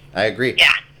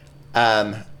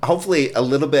 Yeah. Hopefully a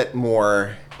little bit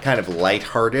more kind of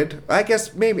lighthearted. I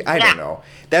guess maybe I don't know.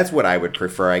 That's what I would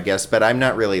prefer, I guess. But I'm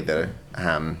not really the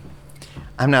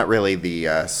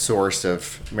source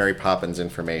of Mary Poppins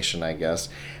information, I guess.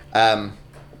 I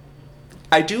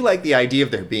do like the idea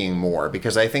of there being more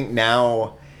because I think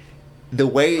now the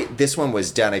way this one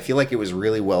was done, I feel like it was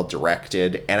really well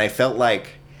directed, and I felt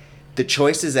like the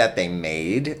choices that they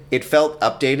made, it felt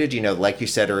updated. You know, like you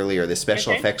said earlier, the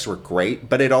special effects were great,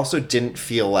 but it also didn't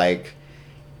feel like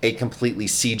a completely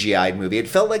CGI'd movie. It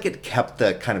felt like it kept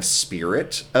the kind of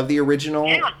spirit of the original.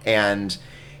 Yeah. And,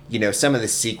 you know, some of the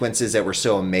sequences that were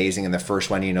so amazing in the first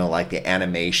one, you know, like the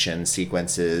animation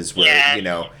sequences where, you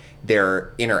know,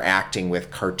 they're interacting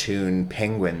with cartoon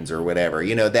penguins or whatever.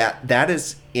 You know, that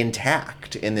is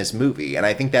intact in this movie, and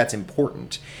I think that's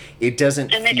important. It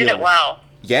doesn't And they did it well.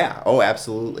 Yeah, oh,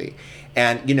 absolutely.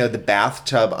 And, you know, the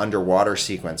bathtub underwater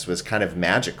sequence was kind of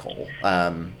magical.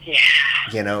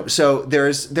 You know, so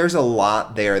there's a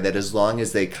lot there that as long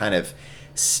as they kind of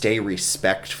stay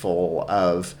respectful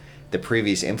of the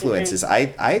previous influences,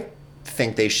 I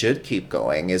think they should keep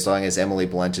going as long as Emily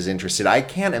Blunt is interested. I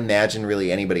can't imagine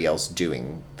really anybody else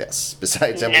doing this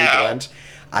besides Emily Blunt.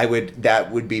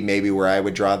 That would be maybe where I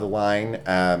would draw the line.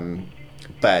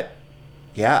 But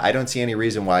yeah, I don't see any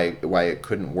reason why it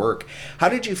couldn't work. How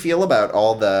did you feel about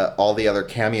all the other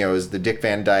cameos? The Dick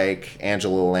Van Dyke,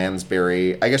 Angela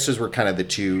Lansbury. I guess those were kind of the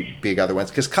two big other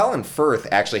ones. Because Colin Firth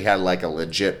actually had like a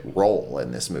legit role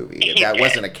in this movie. That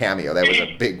wasn't a cameo. That was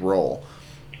a big role.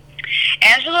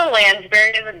 Angela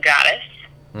Lansbury is a goddess.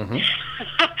 Mm-hmm.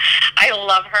 I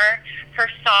love her. Her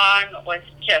song was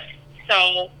just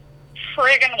so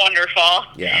friggin' wonderful.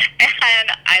 Yeah.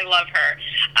 And I love her.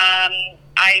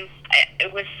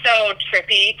 It was so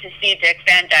trippy to see Dick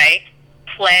Van Dyke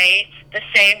play the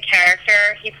same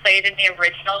character he played in the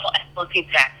original and look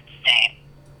exactly the same.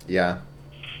 Yeah.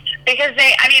 Because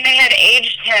they had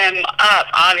aged him up,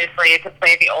 obviously, to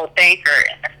play the old banker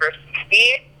in the first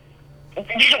movie.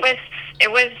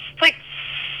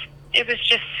 It was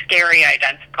just scary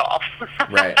identical.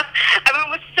 Right. I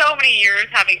mean, with so many years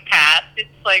having passed, it's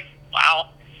like, wow.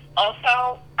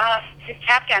 Also, his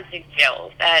tap dancing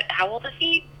skills. How old is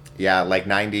he? Yeah, like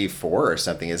 94 or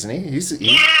something, isn't he? He's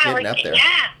getting up there.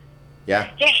 Yeah,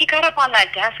 he got up on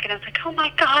that desk, and I was like, oh my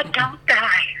God, don't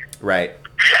die. Right.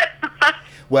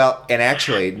 Well, and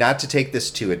actually, not to take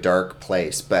this to a dark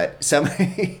place, but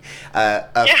somebody,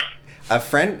 a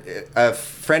friend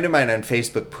of mine on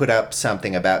Facebook put up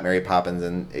something about Mary Poppins,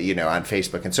 and on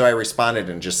Facebook, and so I responded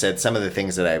and just said some of the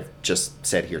things that I've just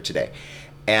said here today,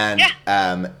 and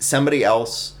somebody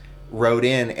else wrote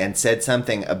in and said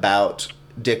something about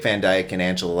Dick Van Dyke and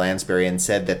Angela Lansbury and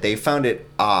said that they found it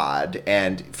odd,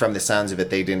 and from the sounds of it,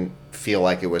 they didn't feel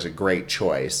like it was a great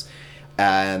choice.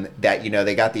 That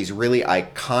they got these really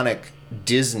iconic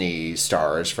Disney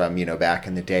stars from back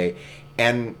in the day,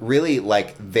 and really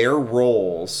like their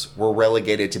roles were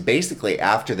relegated to basically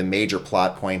after the major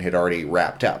plot point had already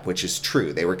wrapped up, which is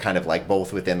true. They were kind of like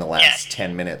both within the last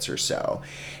 10 minutes or so.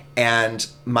 And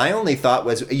my only thought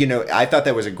was, I thought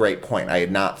that was a great point. I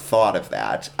had not thought of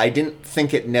that. I didn't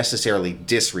think it necessarily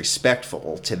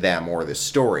disrespectful to them or the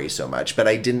story so much, but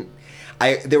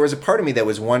there was a part of me that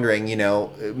was wondering,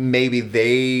 maybe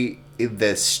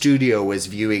the studio was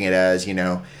viewing it as,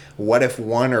 what if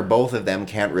one or both of them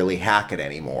can't really hack it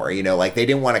anymore? Like they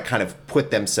didn't want to kind of they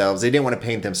didn't want to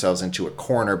paint themselves into a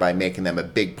corner by making them a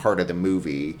big part of the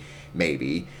movie,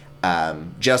 maybe.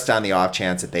 Just on the off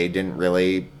chance that they didn't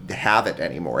really have it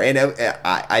anymore. And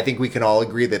I think we can all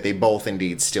agree that they both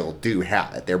indeed still do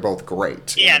have it. They're both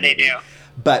great. Yeah, they do.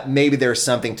 But maybe there's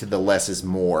something to the less is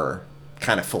more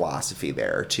kind of philosophy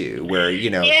there too, where,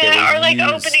 or like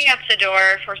opening up the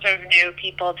door for sort of new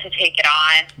people to take it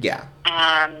on. Yeah.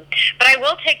 But I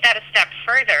will take that a step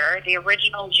further. The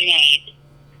original Jane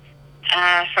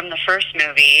from the first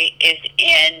movie is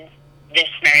in this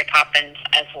Mary Poppins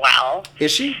as well.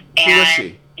 Is she? Who is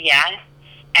she? Yeah.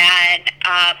 And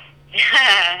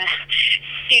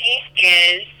she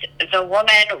is the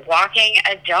woman walking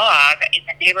a dog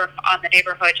on the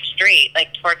neighborhood street,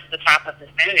 like towards the top of this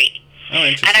movie. Oh,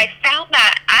 interesting. And I found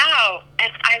that out,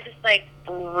 and I was like,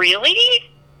 really?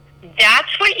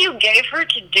 That's what you gave her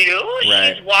to do?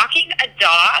 Right. She's walking a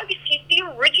dog? She'd be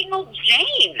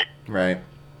Right.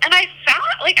 And I found,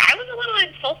 like, I was a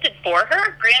little insulted for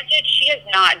her. Granted, she has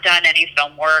not done any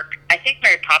film work. I think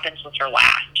Mary Poppins was her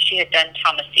last. She had done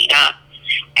Thomasina,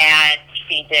 and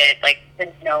she did, like, the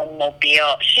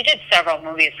Snowmobile. She did several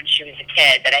movies when she was a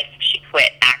kid, but I think she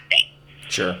quit acting.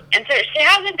 Sure. And so she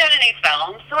hasn't done any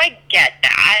films, so I get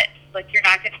that. Like, you're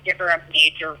not going to give her a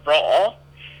major role.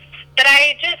 But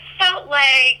I just felt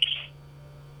like,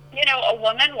 you know, a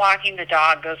woman walking the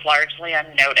dog goes largely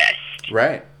unnoticed.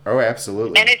 Right. Oh,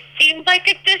 absolutely. And it seems like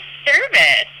a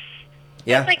disservice.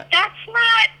 Yeah. It's like, that's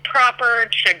not proper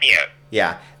tribute.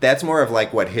 Yeah, that's more of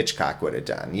like what Hitchcock would have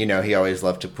done. You know, he always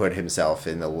loved to put himself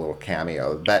in the little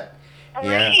cameo. But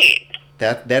yeah, Right.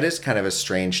 that is kind of a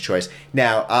strange choice.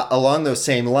 Now, along those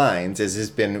same lines, as has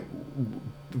been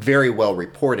very well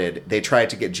reported, they tried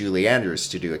to get Julie Andrews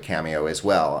to do a cameo as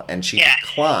well, and she Yes.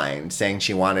 declined, saying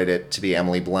she wanted it to be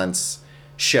Emily Blunt's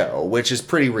show, which is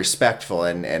pretty respectful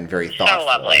and very thoughtful. So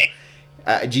lovely.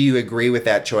 Do you agree with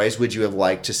that choice? Would you have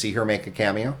liked to see her make a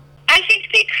cameo? I think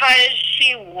because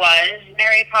she was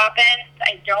Mary Poppins,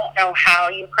 I don't know how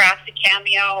you craft a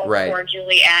cameo Right. for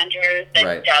Julie Andrews that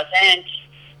Right. doesn't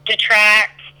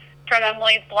detract from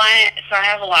Emily Blunt. So I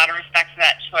have a lot of respect for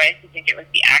that choice. I think it was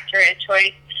the accurate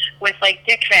choice. With, like,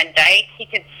 Dick Van Dyke, he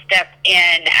could step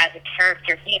in as a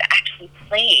character he had actually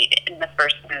played in the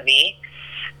first movie.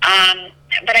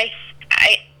 But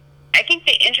I think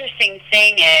the interesting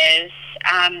thing is,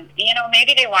 you know,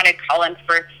 maybe they wanted Colin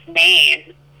Firth's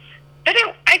name, but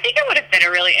I think it would have been a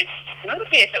really interesting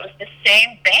movie if it was the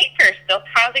same banker still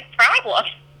causing problems.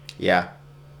 Yeah.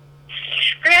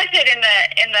 Granted, in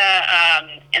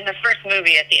the first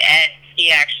movie at the end,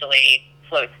 he actually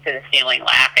floats to the ceiling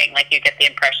laughing. Like, you get the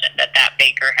impression that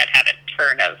banker had a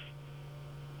turn of,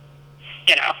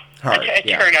 you know, Heart, a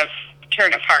yeah.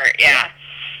 turn of heart. Yeah.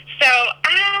 So,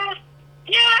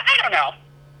 yeah, I don't know.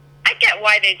 I get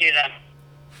why they do them.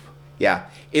 Yeah,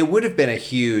 it would have been a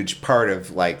huge part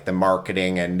of like the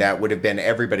marketing, and that would have been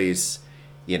everybody's,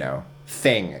 you know,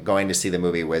 thing going to see the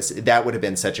movie. Was that would have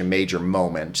been such a major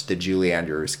moment, the Julie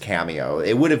Andrews cameo.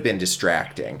 It would have been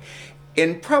distracting.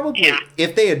 And probably, Yeah.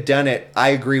 if they had done it, I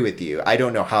agree with you. I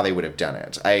don't know how they would have done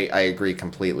it. I agree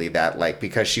completely that, like,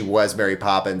 because she was Mary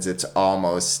Poppins, it's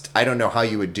almost, I don't know how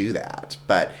you would do that.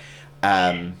 But,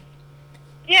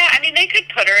 Yeah, I mean, they could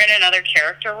put her in another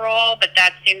character role, but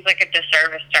that seems like a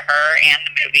disservice to her and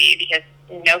the movie because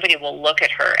nobody will look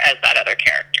at her as that other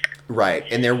character. right.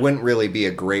 And there wouldn't really be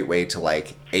a great way to,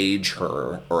 like, age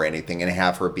her or anything and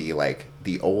have her be, like,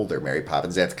 the older Mary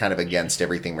Poppins. That's kind of against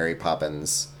everything Mary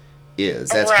Poppins is.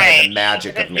 That's kind of the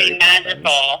magic of Mary Poppins.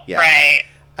 Magical, Yeah. right.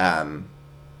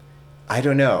 I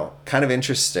don't know. Kind of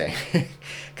interesting.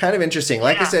 Kind of interesting.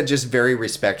 Like I Yeah. said, just very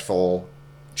respectful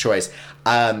choice.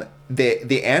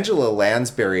 The Angela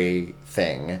Lansbury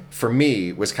thing for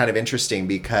me was kind of interesting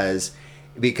because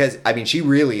I mean, she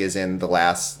really is in the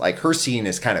last, like, her scene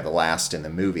is kind of the last in the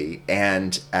movie,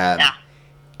 and Yeah.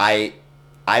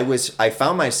 I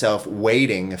found myself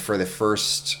waiting for the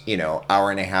first, you know,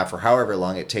 hour and a half or however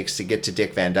long it takes to get to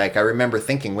Dick Van Dyke. I remember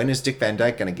thinking, when is Dick Van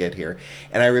Dyke going to get here?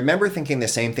 And I remember thinking the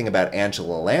same thing about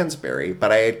Angela Lansbury,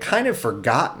 but I had kind of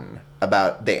forgotten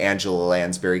about the Angela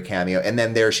Lansbury cameo. And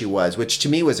then there she was, which to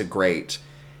me was a great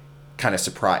kind of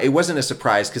surprise. It wasn't a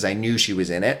surprise because I knew she was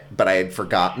in it, but I had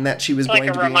forgotten that she was Like going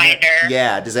a to be in reminder. it.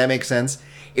 Yeah, does that make sense?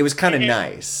 It was kind of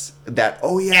nice that,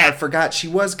 oh yeah, Yeah. I forgot she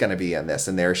was going to be in this,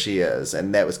 and there she is,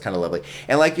 and that was kind of lovely.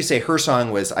 And like you say, her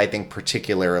song was, I think,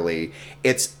 particularly,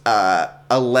 it's a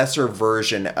lesser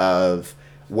version of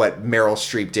what Meryl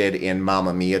Streep did in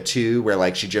Mamma Mia 2, where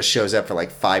like she just shows up for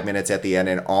like 5 minutes at the end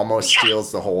and almost Yeah.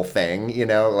 steals the whole thing, you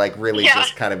know, like really Yeah.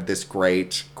 just kind of this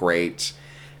great,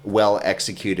 well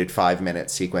executed 5-minute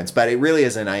sequence. But it really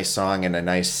is a nice song and a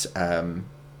nice,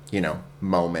 you know,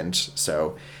 moment.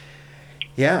 So.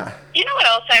 Yeah. You know what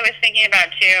else I was thinking about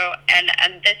too,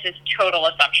 and this is total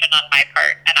assumption on my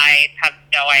part, and I have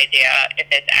no idea if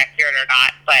it's accurate or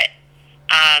not, but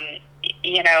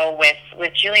you know,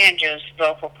 with Julie Andrews'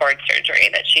 vocal cord surgery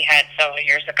that she had several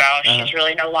years ago, she's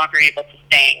really no longer able to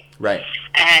sing. Right.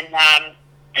 And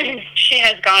she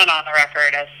has gone on the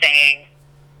record as saying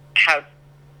how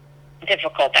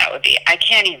difficult that would be. I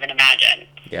can't even imagine.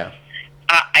 Yeah.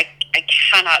 I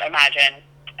cannot imagine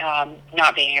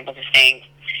not being able to sing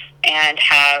and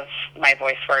have my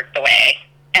voice work the way.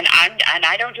 And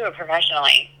I don't do it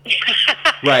professionally.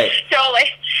 Right. So,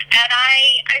 like, and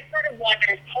I sort of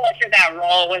wondered how much of that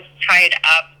role was tied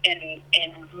up in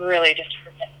really just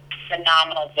a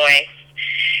phenomenal voice.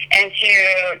 And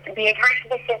to be a part of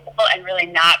the physical and really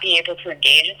not be able to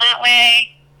engage in that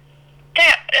way,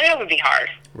 that would be hard.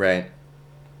 Right.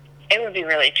 It would be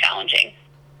really challenging.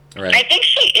 Right. I think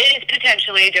she is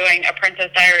potentially doing a Princess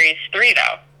Diaries 3,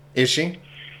 though. Is she?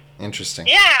 Interesting.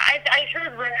 Yeah, I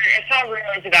heard rumors. I saw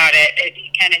rumors about it. It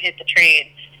kind of hit the trades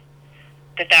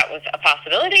that was a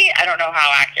possibility. I don't know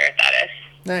how accurate that is.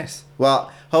 Nice.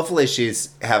 Well, hopefully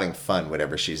she's having fun,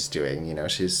 whatever she's doing. You know,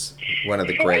 she's one of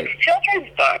the She great. writes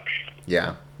children's books.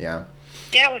 Yeah. Yeah,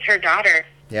 with her daughter.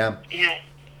 Yeah. Yeah.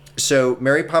 So,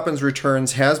 Mary Poppins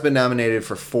Returns has been nominated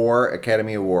for 4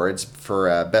 Academy Awards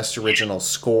for Best Original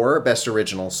Score, Best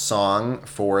Original Song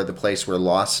for The Place Where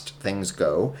Lost Things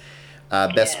Go,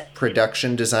 Best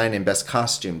Production Design, and Best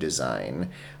Costume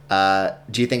Design.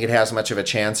 Do you think it has much of a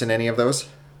chance in any of those?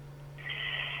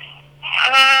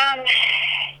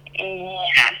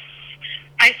 Yes.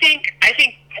 I think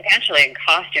potentially in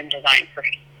costume design for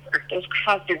sure. Those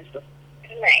costumes were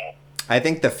amazing. I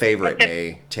think The Favorite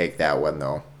may take that one,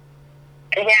 though.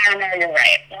 Yeah, no, you're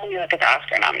right. Let me look at the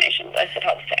Oscar nominations list. It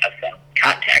helps to have some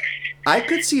context. I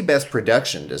could see Best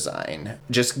Production Design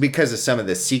just because of some of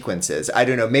the sequences. I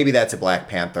don't know. Maybe that's a Black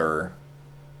Panther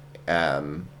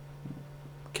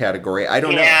category. I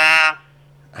don't know. Yeah.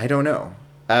 I don't know.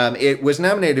 It was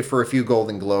nominated for a few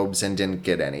Golden Globes and didn't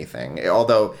get anything.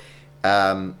 Although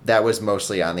that was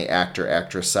mostly on the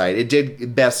actor-actress side. It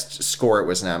did Best Score. It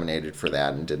was nominated for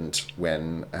that and didn't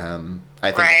win.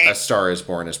 I think A Star Is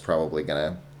Born is probably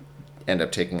going to end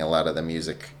up taking a lot of the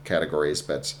music categories,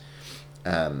 but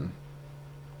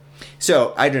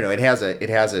so I don't know. It has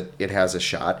a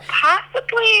shot.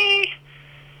 Possibly.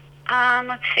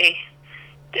 Let's see.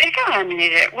 It got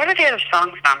nominated. What are the other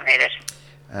songs nominated?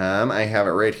 I have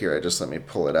it right here. Just let me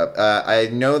pull it up. I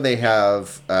know they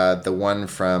have the one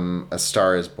from A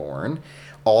Star Is Born,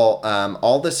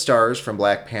 all the stars from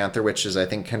Black Panther, which is I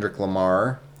think Kendrick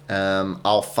Lamar.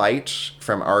 I'll Fight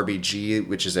from RBG,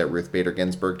 which is that Ruth Bader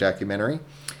Ginsburg documentary.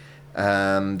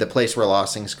 The Place Where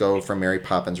Lost Things Go from Mary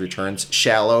Poppins Returns.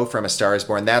 Shallow from A Star Is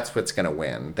Born. That's what's going to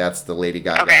win. That's the Lady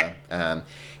Gaga. Okay.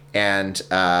 And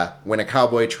When a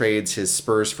Cowboy Trades His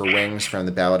Spurs for Wings from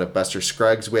The Ballad of Buster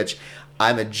Scruggs, which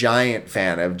I'm a giant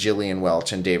fan of Gillian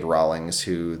Welch and Dave Rawlings,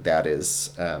 who that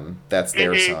is, that's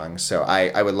their song. So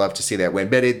I would love to see that win.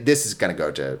 But this is going to go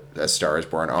to A Star Is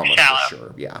Born almost for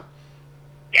sure. Yeah.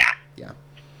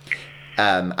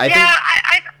 I think.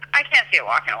 I can't see it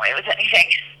walking away with anything.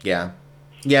 Yeah.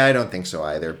 Yeah, I don't think so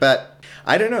either. But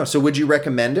I don't know. So would you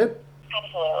recommend it?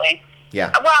 Absolutely.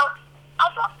 Yeah. Well,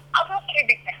 I'll go say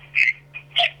big thing.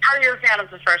 Are you a fan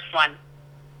of the first one?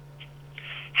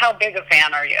 How big a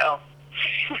fan are you?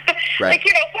 Right. Like,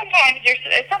 you know,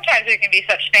 sometimes there can be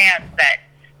such fans that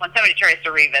when somebody tries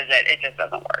to revisit, it just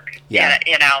doesn't work. Yeah.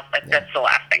 You know, that's the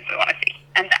last thing we want to see.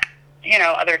 And, you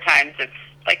know, other times it's,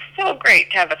 like, so great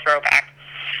to have a throwback.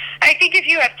 I think if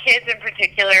you have kids in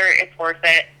particular, it's worth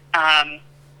it. I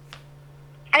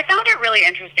found it really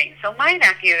interesting. So my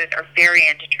nephews are very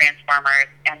into Transformers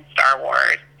and Star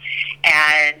Wars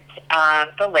and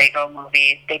the Lego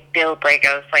movies. They build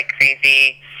Legos like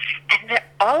crazy. And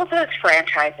all of those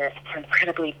franchises are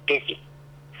incredibly busy.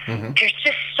 Mm-hmm. There's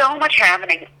just so much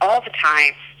happening all the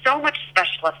time, so much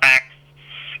special effects.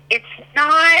 It's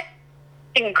not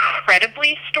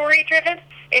incredibly story-driven.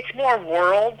 It's more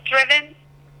world-driven.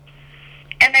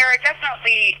 And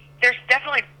there's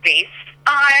definitely based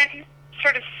on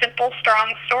sort of simple,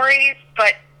 strong stories,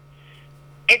 but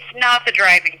it's not the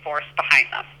driving force behind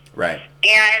them. Right.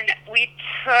 And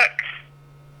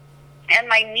and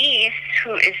my niece,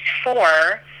 who is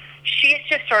 4, she's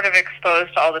just sort of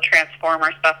exposed to all the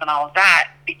Transformer stuff and all of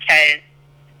that because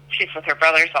she's with her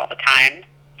brothers all the time.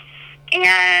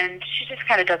 And she just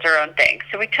kind of does her own thing.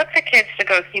 So we took the kids to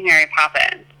go see Mary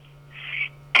Poppins.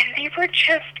 And they were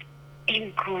just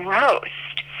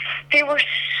engrossed. They were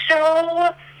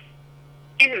so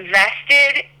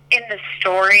invested in the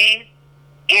story.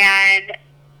 And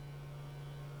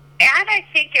I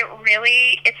think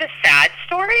it's a sad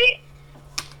story.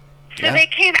 So Yeah. they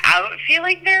came out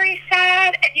feeling very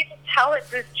sad, and you can tell it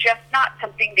was just not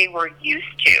something they were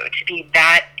used to be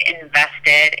that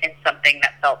invested in something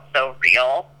that felt so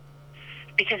real,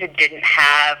 because it didn't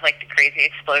have, like, the crazy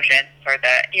explosions or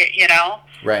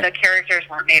Right. the characters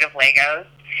weren't made of Legos.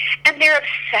 And they're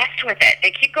obsessed with it.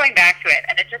 They keep going back to it,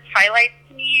 and it just highlights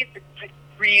to me the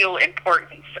real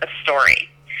importance of story.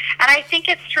 And I think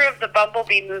it's true of the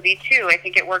Bumblebee movie, too. I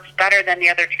think it works better than the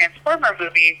other Transformer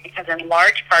movies because, in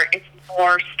large part, it's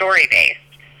more story-based.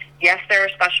 Yes, there are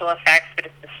special effects, but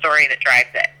it's the story that drives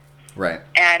it. Right.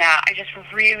 And I just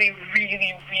really,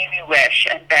 really, really wish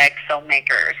and beg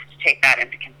filmmakers to take that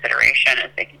into consideration as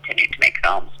they continue to make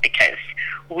films, because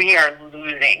we are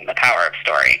losing the power of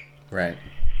story. Right.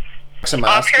 Some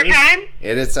Oscar Oscars? time?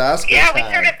 It's Oscar Yeah, time.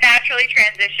 we sort of naturally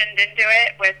transitioned into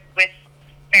it with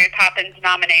Mary Poppins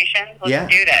nominations.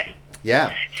 Let's do this.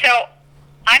 Yeah. So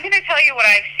I'm going to tell you what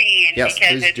I've seen Yes, because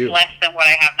please it's do. less than what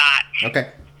I have not.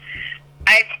 Okay.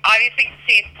 I've obviously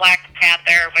seen Black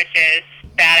Panther, which is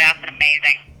badass and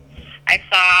amazing. I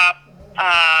saw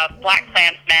Black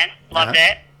Klansman, loved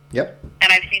it. Yep.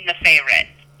 And I've seen The Favorite,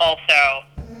 also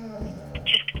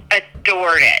just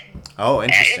adored it. Oh,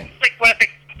 interesting. It's like one of the,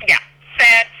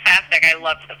 fantastic. I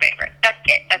loved The Favorite. That's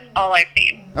it. That's all I've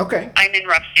seen. Okay. I'm in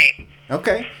rough shape.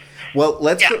 Okay. Well,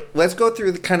 let's go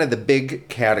through kind of the big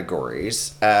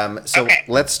categories.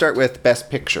 Let's start with Best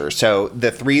Picture. So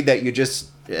the three that you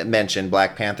just mentioned,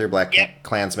 Black Panther, Black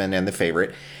Klansman, and The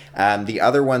Favorite. The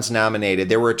other ones nominated,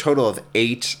 there were a total of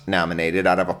 8 nominated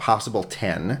out of a possible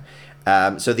 10.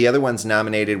 So the other ones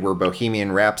nominated were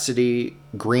Bohemian Rhapsody,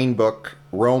 Green Book,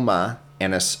 Roma,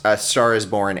 and A Star is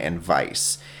Born, and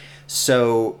Vice.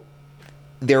 So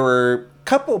there were a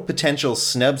couple potential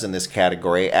snubs in this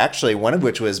category, actually, one of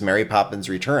which was Mary Poppins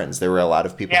Returns. There were a lot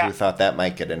of people who thought that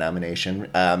might get a nomination.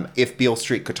 If Beale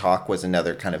Street Could Talk was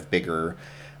another kind of bigger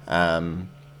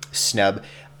snub.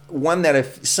 One that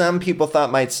if some people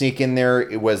thought might sneak in there,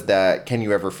 it was the Can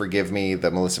You Ever Forgive Me, the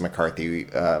Melissa McCarthy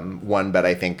one, but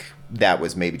I think that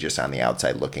was maybe just on the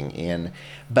outside looking in.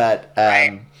 But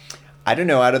I don't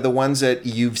know, out of the ones that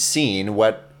you've seen,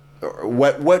 what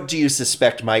do you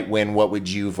suspect might win? What would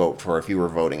you vote for if you were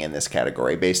voting in this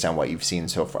category based on what you've seen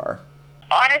so far?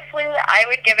 Honestly, I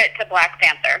would give it to Black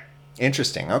Panther.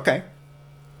 Interesting. Okay.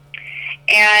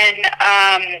 And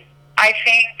I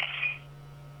think,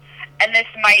 and this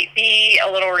might be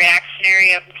a little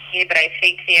reactionary of me, but I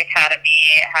think the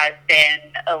Academy has been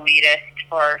elitist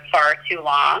for far too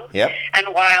long. Yep. And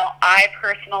while I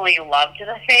personally loved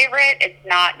The Favorite, it's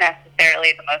not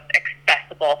necessarily the most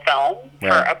accessible film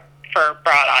for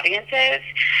broad audiences.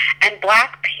 And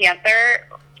Black Panther,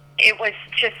 it was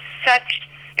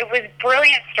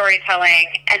brilliant storytelling,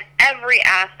 and every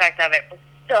aspect of it was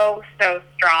so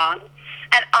strong.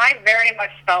 And I very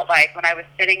much felt like when I was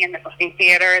sitting in the movie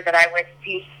theater that I was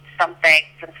seeing something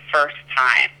for the first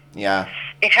time. Yeah.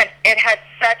 It had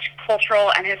such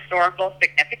cultural and historical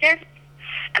significance,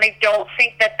 and I don't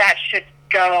think that should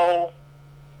go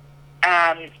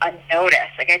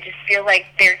unnoticed. Like, I just feel like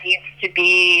there needs to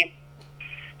be,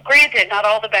 granted, not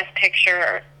all the Best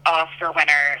Picture Oscar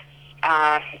winners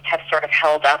have sort of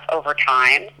held up over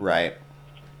time. Right.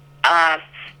 But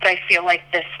I feel like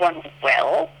this one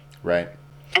will. Right.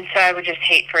 And so I would just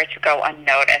hate for it to go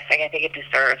unnoticed. Like, I think it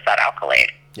deserves that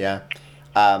accolade. Yeah.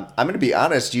 I'm going to be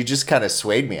honest, you just kind of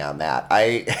swayed me on that.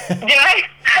 Did I?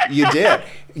 You did.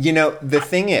 You know, the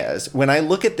thing is, when I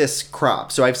look at this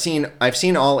crop, so I've seen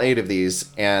all 8 of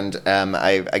these, and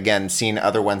I've, again, seen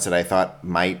other ones that I thought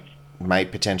might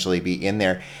potentially be in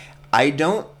there.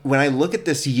 When I look at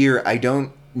this year, I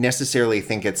don't necessarily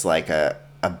think it's like a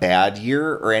bad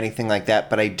year or anything like that,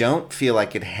 but I don't feel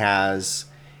like it has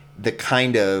the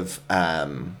kind of,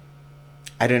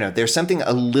 I don't know, there's something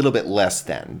a little bit less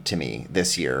than to me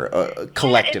this year,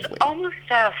 collectively. It's almost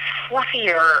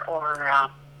fluffier, or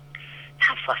not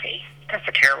fluffy. That's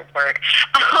a terrible word.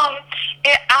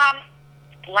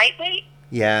 Lightweight.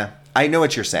 Yeah, I know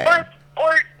what you're saying.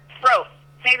 Or rote.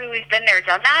 Maybe we've been there,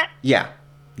 done that. Yeah.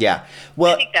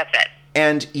 Well, I think that's it.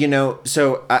 And, you know,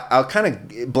 so I'll kind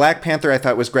of, Black Panther I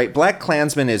thought was great. Black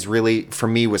Klansman is really, for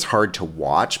me, was hard to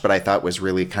watch, but I thought was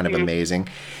really kind of amazing.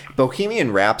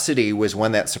 Bohemian Rhapsody was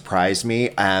one that surprised me.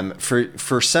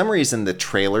 For some reason, the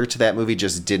trailer to that movie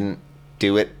just didn't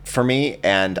do it for me,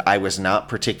 and I was not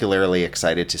particularly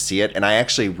excited to see it, and I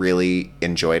actually really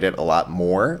enjoyed it a lot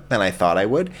more than I thought I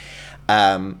would.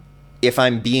 If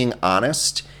I'm being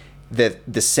honest, that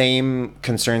the same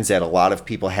concerns that a lot of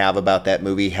people have about that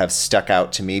movie have stuck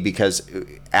out to me, because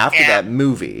after that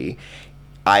movie,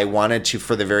 I wanted to,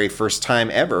 for the very first time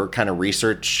ever, kind of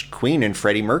research Queen and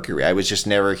Freddie Mercury. I was just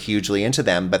never hugely into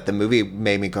them, but the movie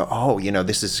made me go, oh, you know,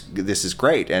 this is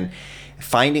great. And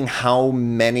finding how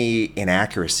many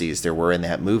inaccuracies there were in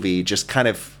that movie just kind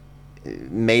of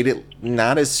made it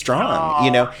not as strong.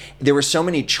 You know, there were so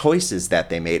many choices that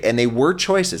they made, and they were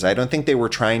choices. I don't think they were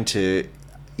trying to,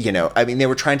 you know, I mean, they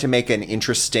were trying to make an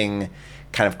interesting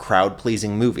kind of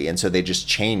crowd-pleasing movie, and so they just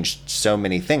changed so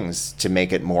many things to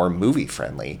make it more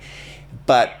movie-friendly.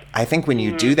 But I think when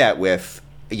you do that with,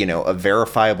 you know, a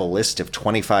verifiable list of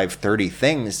 25, 30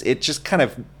 things, it just kind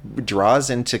of draws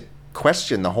into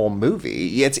question the whole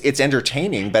movie. It's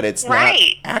entertaining, but it's not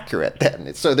accurate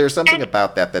then. So there's something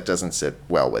about that doesn't sit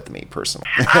well with me personally.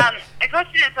 The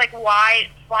question is, like, why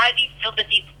do you feel the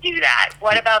need to do that?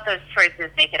 What about those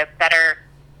choices make it a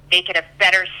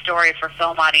better story for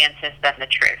film audiences than the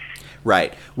truth?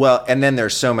 Right. Well, and then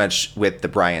there's so much with the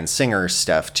Bryan Singer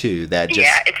stuff too that just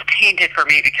Yeah, it's tainted for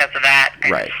me because of that.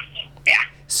 Right. Yeah.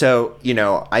 So,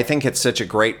 I think it's such a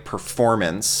great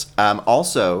performance.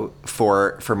 Also,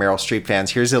 for Meryl Streep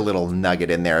fans, here's a little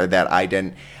nugget in there that I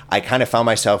kind of found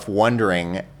myself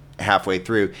wondering halfway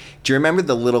through. Do you remember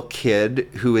the little kid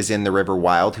who is in The River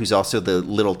Wild, who's also the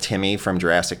little Timmy from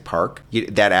Jurassic Park?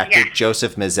 That actor, Yeah.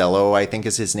 Joseph Mazzello, I think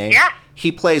is his name. Yeah.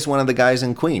 He plays one of the guys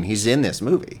in Queen. He's in this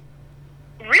movie.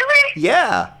 Really?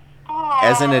 Yeah. Aww.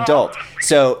 As an adult.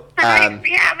 So, That makes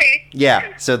me happy.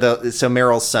 yeah, so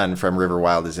Meryl's son from River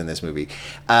Wild is in this movie.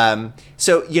 Rami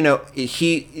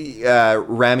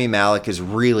Malek is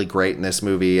really great in this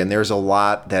movie, and there's a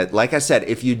lot that, like I said,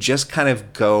 if you just kind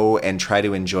of go and try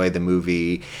to enjoy the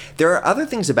movie, there are other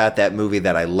things about that movie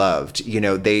that I loved.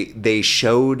 They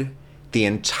showed the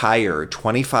entire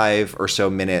 25 or so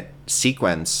minute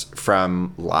sequence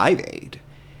from Live Aid,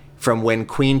 from when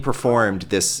Queen performed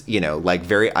this,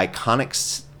 very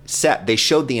iconic set. They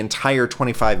showed the entire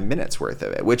 25 minutes worth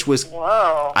of it, which was,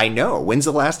 Whoa. I know. When's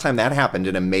the last time that happened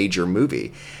in a major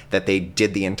movie, that they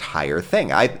did the entire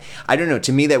thing? I don't know.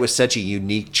 To me, that was such a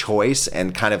unique choice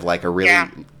and kind of like a really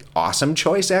awesome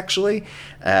choice, actually.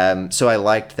 So I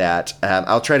liked that.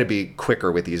 I'll try to be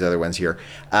quicker with these other ones here.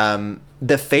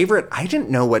 The Favorite, I didn't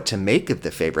know what to make of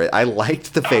The Favorite. I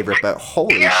liked The Favorite, but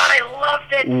holy Yeah, I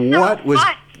loved it so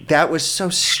much. That was so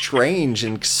strange.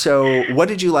 And so what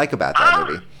did you like about that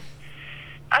movie?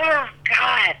 Oh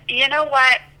God! You know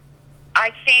what?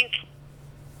 I think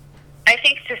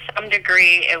to some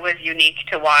degree it was unique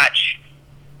to watch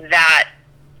that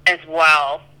as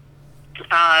well.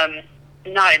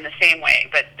 Not in the same way,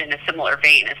 but in a similar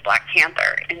vein as Black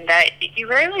Panther, in that you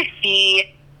rarely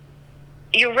see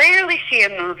a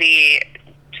movie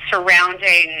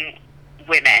surrounding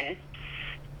women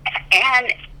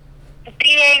and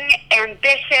being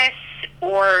ambitious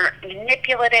or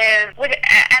manipulative,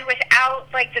 and without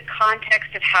like the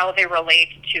context of how they relate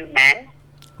to men.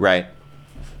 Right.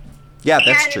 Yeah,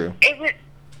 that's And true.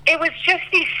 It was just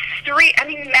these three. I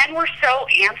mean, men were so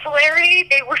ancillary;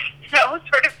 they were so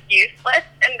sort of useless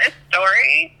in this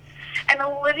story. And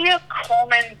Olivia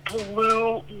Colman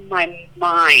blew my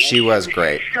mind. She was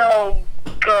great. So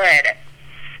good.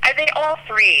 They all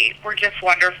three were just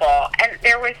wonderful, and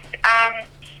there was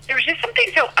just something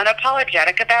so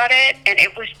unapologetic about it, and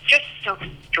it was just so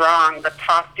strong. The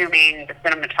costuming, the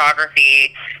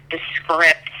cinematography, the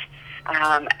script,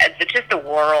 just the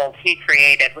world he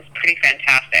created was pretty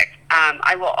fantastic.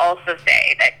 I will also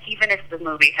say that even if the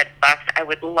movie had sucked, I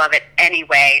would love it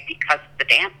anyway because of the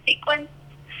dance sequence.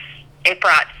 It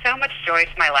brought so much joy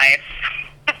to my life.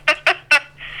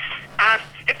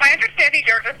 If my understanding,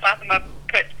 Yorgos Lanthimos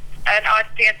put an odd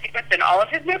dance sequence in all of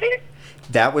his movies.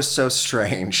 That was so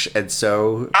strange, and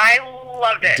so I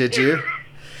loved it. Did you?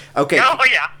 Okay. Oh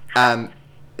yeah.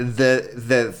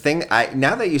 The thing,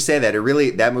 now that you say that,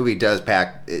 that movie does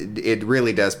it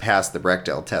really does pass the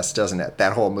Bechdel test, doesn't it?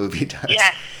 That whole movie does.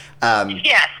 Yes.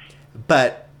 Yes.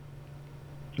 But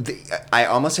I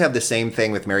almost have the same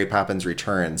thing with Mary Poppins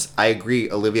Returns. I agree,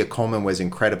 Olivia Colman was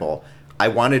incredible. I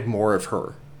wanted more of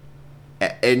her,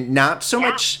 and not so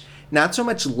much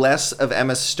less of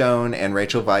Emma Stone and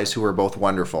Rachel Weisz, who were both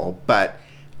wonderful, but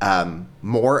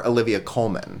more Olivia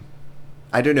Colman.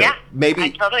 I don't know. Yeah, Maybe I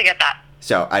totally get that.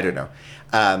 So I don't know.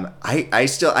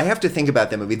 I have to think about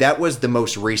that movie. That was the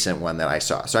most recent one that I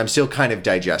saw, so I'm still kind of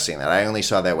digesting that. I only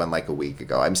saw that one like a week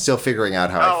ago. I'm still figuring out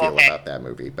how I feel about that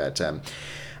movie. But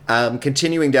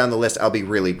continuing down the list, I'll be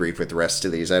really brief with the rest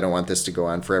of these. I don't want this to go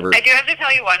on forever. I do have to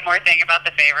tell you one more thing about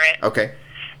The Favorite. Okay.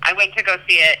 I went to go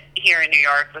see it here in New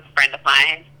York with a friend of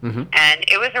mine, and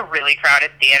it was a really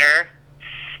crowded theater.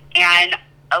 And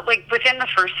within the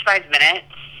first 5 minutes,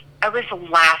 I was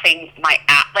laughing my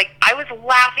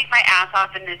ass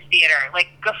off in this theater, like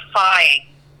guffawing.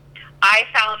 I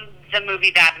found the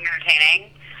movie that entertaining.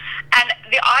 And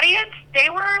the audience, they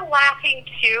were laughing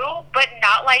too, but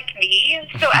not like me.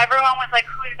 So everyone was like,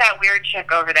 who's that weird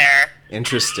chick over there?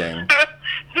 Interesting.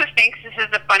 Who thinks this is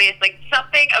the funniest? Like,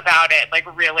 something about it, like,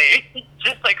 really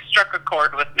just, like, struck a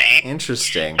chord with me.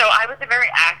 Interesting. So I was a very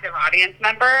active audience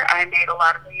member. I made a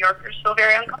lot of New Yorkers feel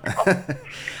very uncomfortable.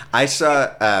 I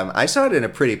saw it in a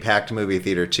pretty packed movie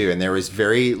theater too, and there was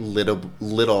very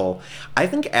little. I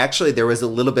think actually there was a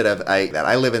little bit of that.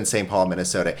 I live in St. Paul,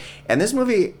 Minnesota, and this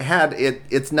movie had it.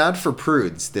 It's not for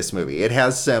prudes. This movie, it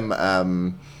has some.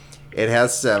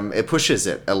 It pushes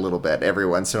it a little bit every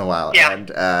once in a while, yeah.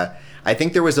 And I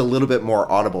think there was a little bit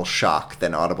more audible shock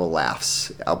than audible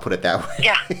laughs. I'll put it that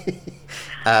way.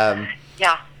 Yeah.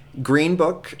 Yeah. Green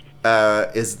Book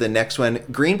is the next one.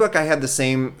 Green Book, I had the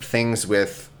same things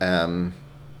with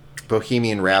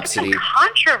Bohemian Rhapsody. Some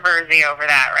controversy over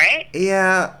that, right?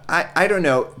 Yeah, I don't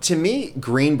know. To me,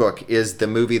 Green Book is the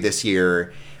movie this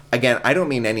year. Again, I don't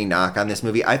mean any knock on this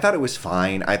movie. I thought it was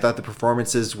fine. I thought the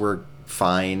performances were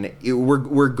fine.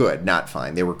 Were good, not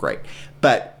fine. They were great.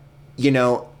 But, you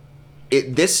know,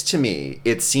 it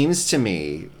seems to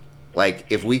me like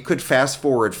if we could fast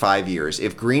forward 5 years,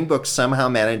 if Green Book somehow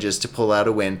manages to pull out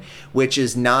a win, which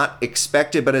is not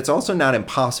expected, but it's also not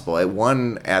impossible. It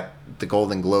won at the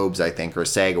Golden Globes, I think, or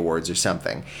SAG Awards or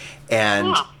something.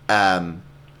 And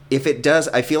if it does,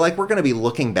 I feel like we're going to be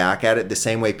looking back at it the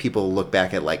same way people look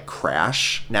back at like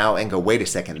Crash now and go, wait a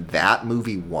second, that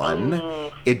movie won?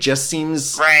 It just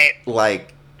seems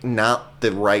like not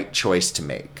the right choice to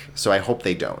make. So I hope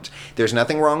they don't. There's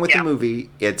nothing wrong with the movie.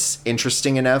 It's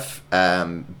interesting enough,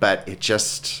 but it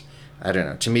just, I don't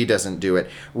know, to me doesn't do it.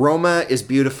 Roma is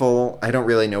beautiful. I don't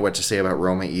really know what to say about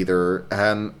Roma either.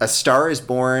 A Star is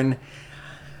Born.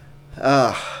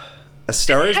 I'm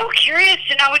so curious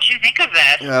to know what you think of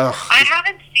this. I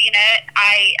haven't seen it.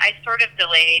 I sort of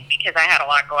delayed because I had a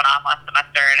lot going on last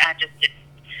semester, and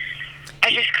I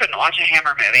just couldn't watch a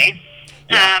Hammer movie.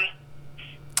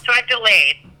 So I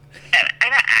delayed. And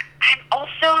I'm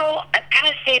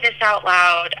going to say this out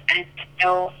loud, and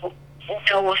no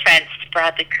offense to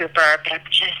Bradley Cooper, but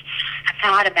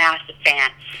I'm not a massive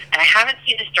fan. And I haven't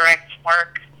seen his direct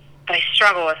work, but I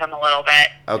struggle with him a little bit.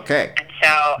 Okay. And so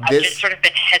I've just sort of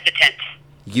been hesitant.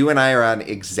 You and I are on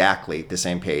exactly the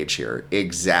same page here.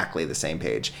 Exactly the same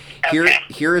page. Okay.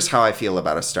 Here is how I feel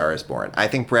about A Star is Born. I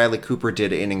think Bradley Cooper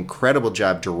did an incredible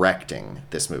job directing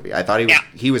this movie. I thought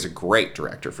he was a great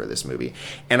director for this movie.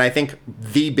 And I think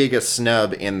the biggest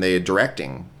snub in the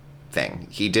directing thing,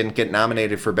 he didn't get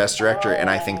nominated for Best Director, and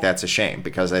I think that's a shame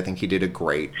because I think he did a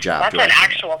great job directing. That's an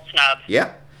actual snub.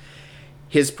 Yeah.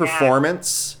 His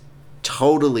performance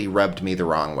totally rubbed me the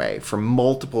wrong way for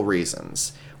multiple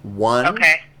reasons.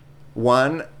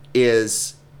 One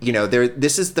is, you know,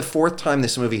 this is the fourth time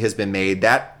this movie has been made.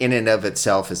 That in and of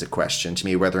itself is a question to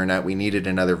me whether or not we needed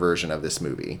another version of this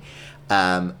movie.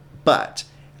 But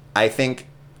I think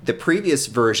the previous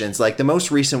versions, like the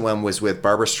most recent one was with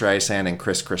Barbra Streisand and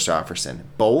Chris Christopherson,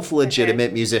 both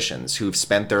legitimate musicians who've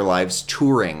spent their lives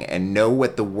touring and know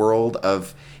what the world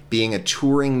of being a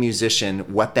touring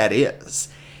musician, what that is.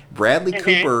 Bradley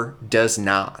Cooper does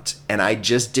not, and I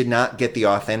just did not get the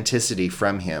authenticity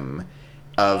from him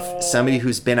of somebody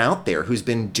who's been out there, who's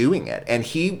been doing it. And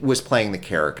he was playing the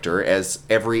character, as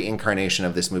every incarnation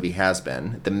of this movie has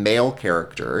been. The male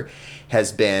character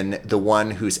has been the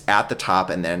one who's at the top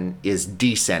and then is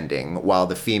descending, while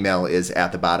the female is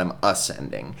at the bottom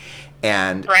ascending.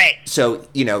 And so,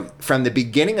 you know, from the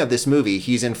beginning of this movie,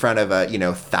 he's in front of,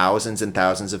 thousands and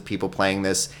thousands of people playing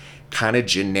this kind of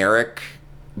generic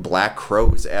Black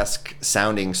Crowes-esque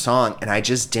sounding song, and I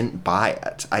just didn't buy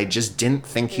it. I just didn't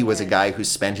think he was a guy who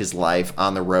spent his life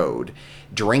on the road,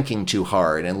 drinking too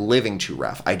hard and living too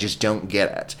rough. I just don't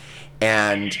get it.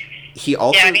 And he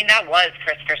also... Yeah, I mean, that was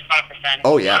Chris Christopherson.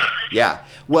 Oh, yeah.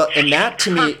 Well, and that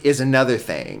to me is another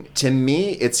thing. To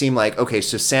me, it seemed like, okay,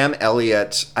 so Sam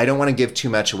Elliott, I don't want to give too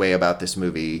much away about this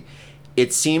movie.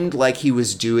 It seemed like he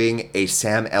was doing a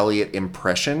Sam Elliott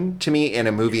impression to me in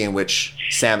a movie in which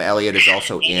Sam Elliott is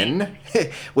also in,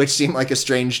 which seemed like a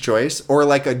strange choice. Or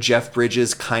like a Jeff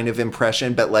Bridges kind of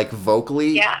impression, but like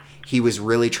vocally, he was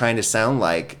really trying to sound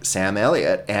like Sam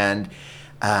Elliott. And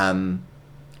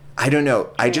I don't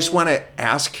know. I just want to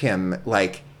ask him,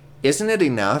 like, isn't it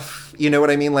enough? You know what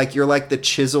I mean? Like, you're like the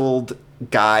chiseled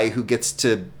guy who gets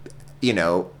to, you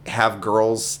know, have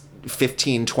girls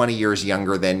 15, 20 years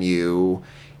younger than you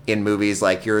in movies.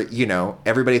 Like, you're, you know,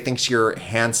 everybody thinks you're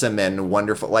handsome and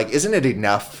wonderful. Like, isn't it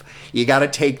enough? You got to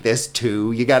take this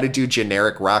too. You got to do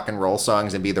generic rock and roll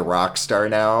songs and be the rock star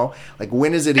now. Like,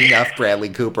 when is it enough, Bradley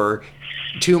Cooper?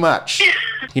 Too much.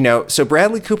 You know, so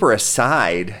Bradley Cooper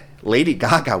aside, Lady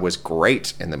Gaga was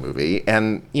great in the movie.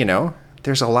 And, you know,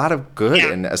 there's a lot of good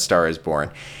in A Star is Born.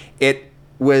 It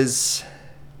was,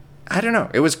 I don't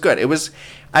know, it was good.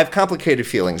 I have complicated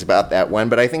feelings about that one,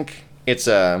 but I think it's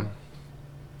I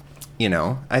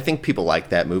think people like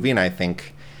that movie, and I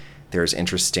think there's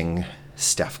interesting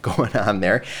stuff going on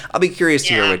there. I'll be curious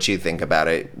to hear what you think about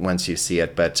it once you see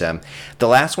it. But the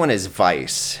last one is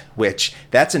Vice, which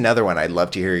that's another one I'd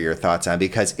love to hear your thoughts on,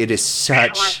 because it is such... I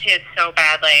want to see it so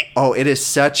badly. Oh, it is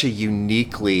such a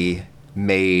uniquely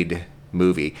made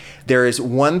movie. There is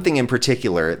one thing in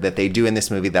particular that they do in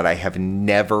this movie that I have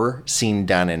never seen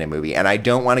done in a movie, and I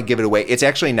don't want to give it away. It's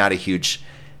actually not a huge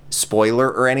spoiler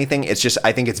or anything. It's just,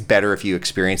 I think it's better if you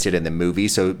experience it in the movie,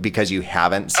 so because you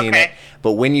haven't seen it.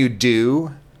 But when you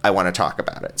do, I want to talk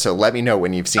about it. So let me know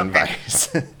when you've seen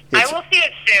Vice. I will see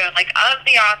it soon. Like, of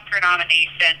the Oscar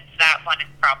nominations, that one is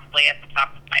probably at the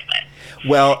top of my list.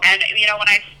 Well, and you know, when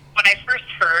I first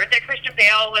heard that Christian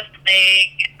Bale was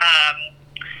playing,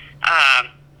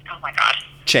 oh my God,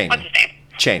 Cheney. what's his name?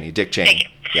 Cheney, Dick Cheney. Thank you.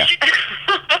 Yeah.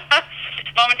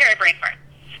 Momentary brain fart.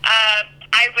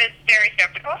 I was very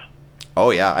skeptical.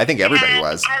 Oh yeah, I think everybody And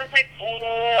was. I was like,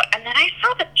 oh, and then I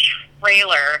saw the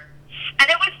trailer, and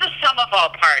it was the sum of all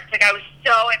parts. Like, I was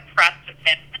so impressed with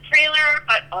him in the trailer,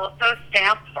 but also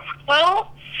Sam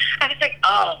Rockwell. I was like,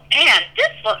 oh man, this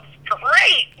looks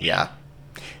great. Yeah.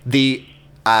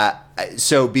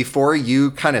 So before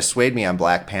you kind of swayed me on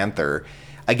Black Panther,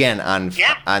 again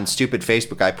on stupid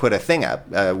Facebook, I put a thing up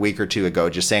a week or two ago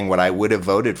just saying what I would have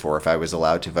voted for if I was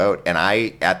allowed to vote, and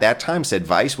I at that time said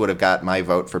Vice would have got my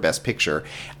vote for Best Picture.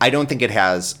 I don't think it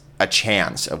has a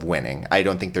chance of winning. I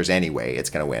don't think there's any way it's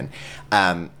going to win.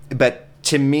 But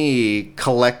to me,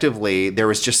 collectively, there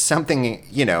was just something,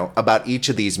 you know, about each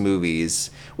of these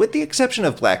movies, with the exception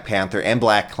of Black Panther and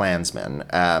Black Klansman,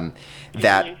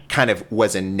 that kind of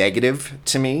was a negative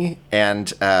to me.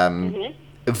 And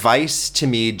Vice, to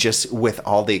me, just with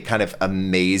all the kind of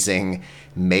amazing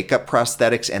makeup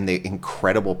prosthetics and the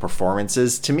incredible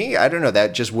performances, to me, I don't know,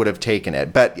 that just would have taken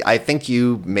it. But I think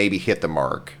you maybe hit the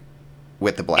mark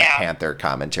with the Black Panther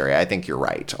commentary. I think you're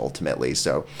right, ultimately.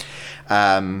 So,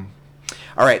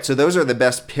 all right, so those are the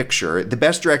Best Picture. The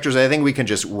Best Directors, I think we can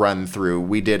just run through.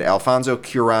 We did Alfonso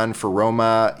Cuarón for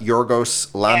Roma,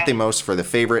 Yorgos Lanthimos for The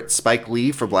Favorite, Spike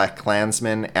Lee for Black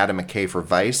Klansman, Adam McKay for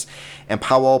Vice, and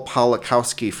Powell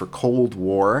Pawlikowski for Cold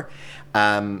War.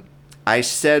 I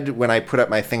said when I put up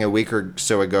my thing a week or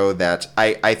so ago that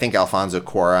I think Alfonso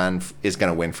Cuarón is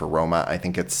going to win for Roma. I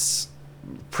think it's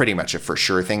pretty much a for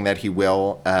sure thing that he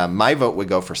will. My vote would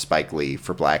go for Spike Lee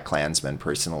for Black Klansman,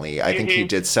 personally. I think he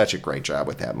did such a great job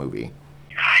with that movie.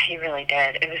 He really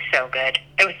did. It was so good.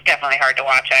 It was definitely hard to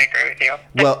watch. I agree with you.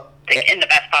 Well, in the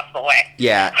best possible way.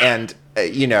 Yeah, and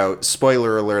you know,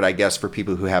 spoiler alert, I guess, for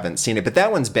people who haven't seen it, but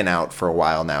that one's been out for a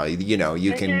while now. You know,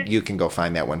 you can go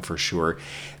find that one for sure.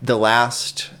 The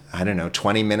last, I don't know,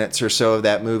 20 minutes or so of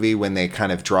that movie, when they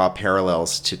kind of draw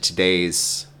parallels to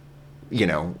today's, you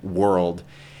know, world,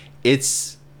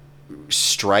 it's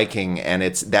striking, and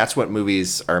that's what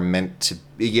movies are meant to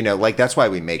be, you know, like that's why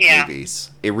we make movies.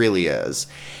 It really is.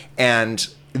 And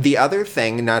the other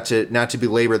thing, not to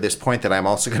belabor this point that I'm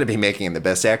also going to be making in the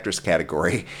Best Actress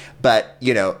category, but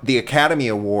you know, the Academy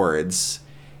Awards,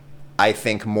 I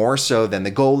think more so than the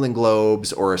Golden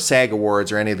Globes or SAG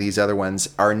Awards or any of these other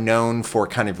ones, are known for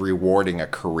kind of rewarding a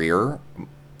career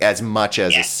as much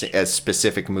as a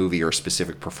specific movie or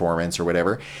specific performance or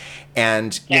whatever.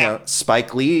 And, you know,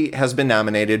 Spike Lee has been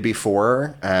nominated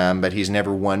before, but he's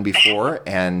never won before.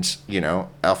 And, you know,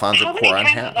 Alfonso Cuarón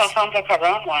has. Alfonso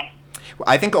Cuarón won?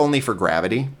 I think only for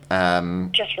Gravity.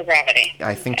 Just for Gravity.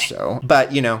 I think so.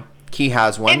 But, you know, he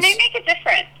has one. It may make a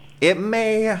difference. It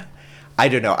may. I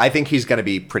don't know. I think he's going to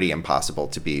be pretty impossible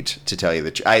to beat, to tell you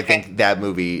the truth. I think that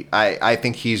movie, I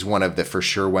think he's one of the for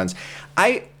sure ones.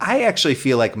 I actually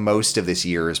feel like most of this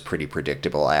year is pretty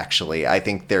predictable, actually. I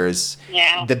think there's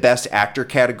the Best Actor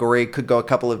category could go a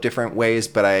couple of different ways,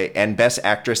 and Best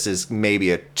Actress is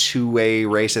maybe a two-way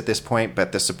race at this point,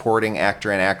 but the supporting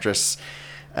actor and actress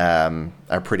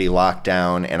are pretty locked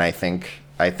down, and I think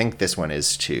this one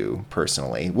is too,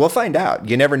 personally. We'll find out.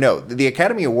 You never know. The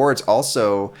Academy Awards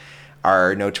also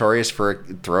are notorious for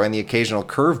throwing the occasional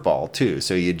curveball too,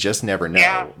 so you just never know.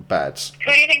 Yeah. But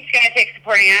who do you think is going to take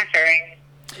supporting actor?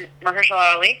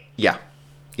 Mahershala Ali? Yeah.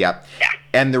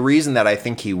 And the reason that I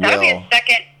think he will... That would be a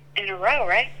second in a row,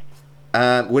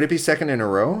 right? Would it be second in a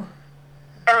row?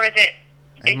 Or was it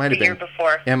It might have been year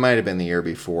before? It might have been the year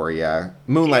before. Yeah,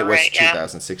 Moonlight was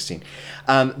 2016.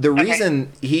 The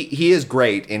reason he is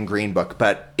great in Green Book,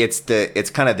 but it's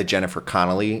kind of the Jennifer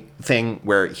Connelly thing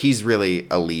where he's really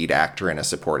a lead actor in a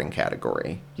supporting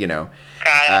category. You know,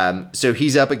 so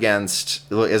he's up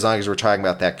against, as long as we're talking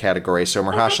about that category. So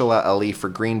Mahershala Ali for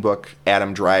Green Book,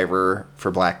 Adam Driver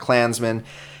for Black Klansman,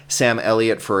 Sam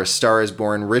Elliott for A Star Is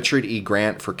Born, Richard E.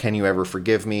 Grant for Can You Ever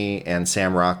Forgive Me, and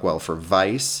Sam Rockwell for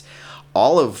Vice.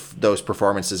 All of those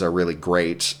performances are really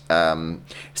great.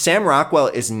 Sam Rockwell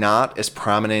is not as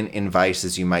prominent in Vice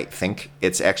as you might think.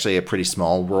 It's actually a pretty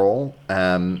small role.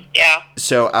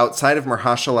 So outside of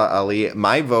Mahershala Ali,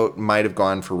 my vote might have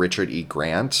gone for Richard E.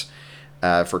 Grant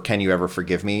for Can You Ever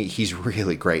Forgive Me. He's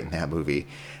really great in that movie.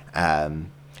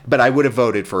 But I would have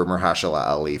voted for Mahershala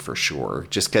Ali for sure,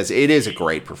 just because it is a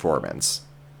great performance.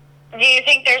 Do you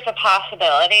think there's a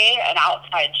possibility, an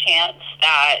outside chance,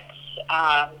 that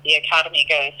the Academy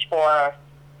goes for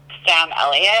Sam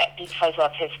Elliott because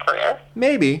of his career?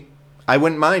 Maybe. I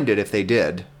wouldn't mind it if they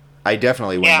did. I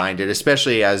definitely wouldn't Yeah. mind it,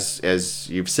 especially as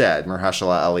you've said,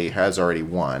 Mahershala Ali has already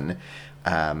won.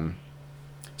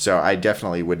 So I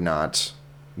definitely would not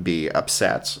be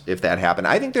upset if that happened.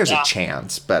 I think there's a Yeah.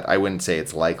 chance, but I wouldn't say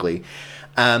it's likely.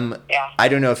 Yeah. I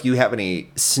don't know if you have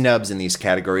any snubs in these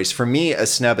categories. For me, a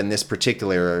snub in this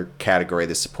particular category,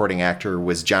 the supporting actor,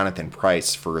 was Jonathan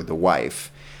Pryce for The Wife.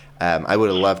 I would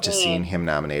have loved to seen him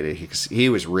nominated. He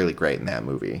was really great in that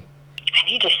movie. I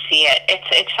need to see it.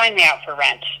 It's finally out for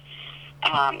rent.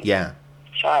 Yeah.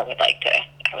 So I would like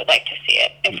to see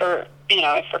it if we're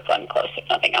Glenn Close, if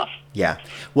nothing else. Yeah.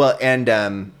 Well,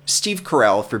 and Steve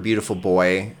Carell for Beautiful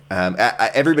Boy.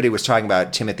 Everybody was talking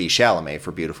about Timothée Chalamet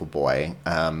for Beautiful Boy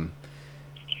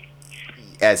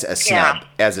as a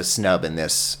snub in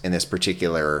this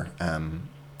particular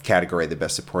category, the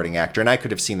Best Supporting Actor. And I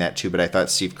could have seen that too, but I thought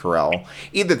Steve Carell,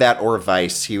 either that or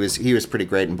Vice, he was pretty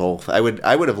great in both. I would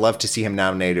have loved to see him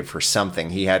nominated for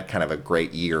something. He had kind of a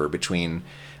great year between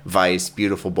Vice,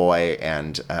 Beautiful Boy,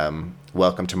 and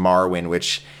Welcome to Marwen,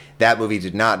 which that movie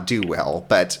did not do well,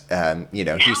 but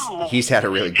he's had a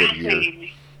really good year.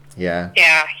 Yeah.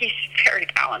 Yeah, he's very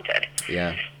talented.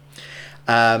 Yeah.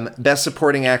 Best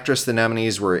Supporting Actress, the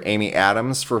nominees were Amy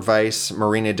Adams for Vice,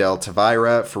 Marina del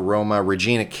Tavira for Roma,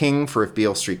 Regina King for If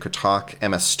Beale Street Could Talk,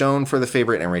 Emma Stone for The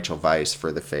Favorite, and Rachel Weisz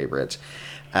for The Favorite.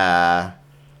 I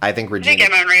think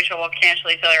Emma and Rachel will cancel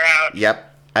each other out. Yep.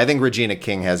 I think Regina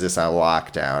King has this on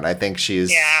lockdown. I think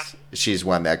she's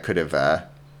one that could have.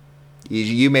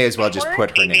 You may as well just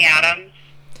put her name. Amy Adams.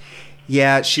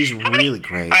 Yeah, she's really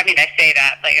great. I mean, I say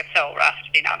that like it's so rough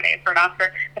to be nominated for an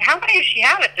Oscar, but how many does she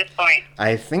have at this point?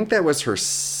 I think that was her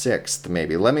 6th,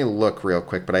 maybe. Let me look real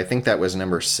quick, but I think that was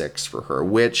number 6 for her,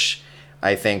 which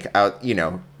I think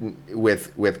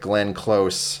with Glenn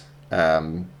Close,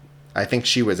 I think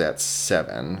she was at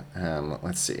 7.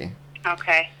 Let's see.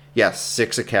 Okay. Yes,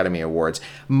 6 Academy Awards,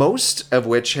 most of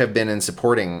which have been in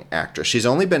supporting actress. She's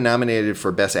only been nominated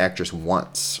for Best Actress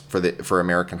once for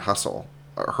American Hustle.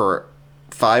 Her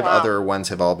 5 other ones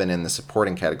have all been in the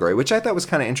supporting category, which I thought was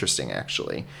kind of interesting,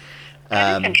 actually.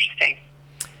 That is interesting.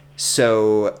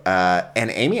 So,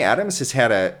 and Amy Adams has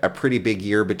had a pretty big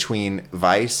year between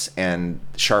Vice and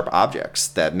Sharp Objects,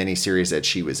 that miniseries that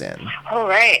she was in. Oh,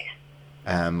 right.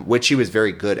 Which she was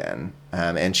very good in,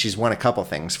 and she's won a couple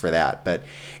things for that. But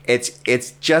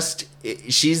it's just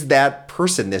she's that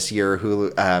person this year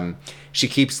who she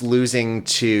keeps losing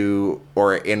to,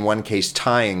 or in one case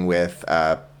tying with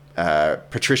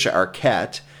Patricia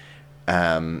Arquette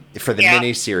for the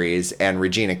miniseries, and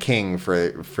Regina King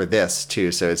for this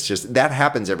too. So it's just that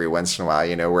happens every once in a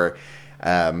while, where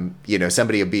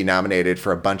somebody will be nominated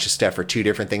for a bunch of stuff for 2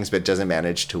 different things, but doesn't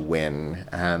manage to win.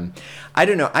 I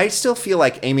don't know. I still feel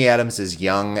like Amy Adams is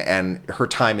young and her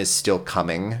time is still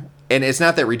coming. And it's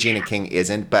not that Regina King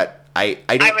isn't, but I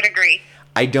would agree.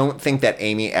 I don't think that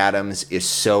Amy Adams is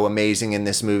so amazing in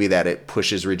this movie that it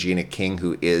pushes Regina King,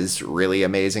 who is really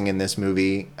amazing in this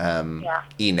movie,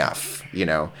 enough.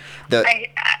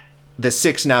 The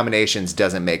 6 nominations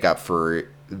doesn't make up for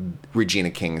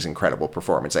Regina King's incredible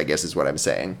performance, I guess is what I'm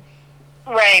saying.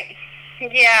 Right.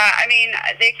 Yeah, I mean,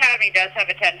 the Academy does have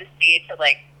a tendency to,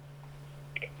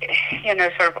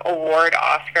 sort of award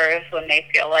Oscars when they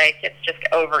feel like it's just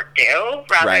overdue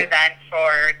rather than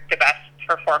for the best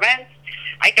performance.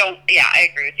 I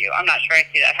agree with you. I'm not sure I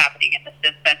see that happening in this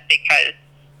instance because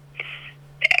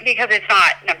it's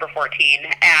not number 14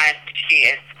 and she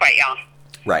is quite young.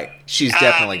 Right. She's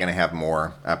definitely going to have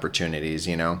more opportunities,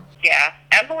 Yeah.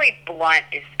 Emily Blunt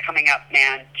is coming up,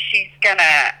 man. She's going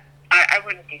to... I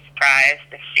wouldn't be surprised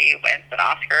if she wins an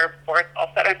Oscar before it's all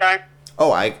said and done.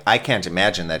 Oh, I can't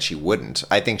imagine that she wouldn't.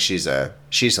 I think she's a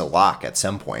lock at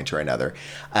some point or another.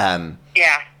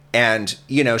 Yeah. And,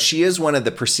 she is one of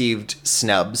the perceived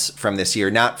snubs from this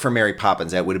year. Not for Mary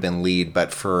Poppins, that would have been lead,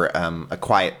 but for A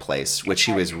Quiet Place, which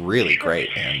she was really great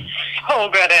in. So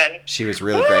good in. She was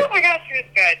really great. Oh my gosh, she was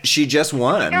good. She just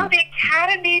won. The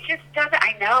Academy just doesn't...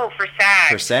 I know, for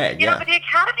SAG. For SAG, but the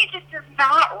Academy just does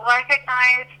not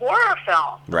recognize horror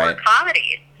films or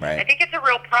comedies. Right. I think it's a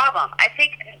real problem. I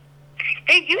think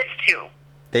they used to.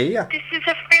 This is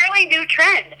a fairly new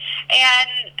trend.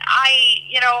 And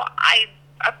I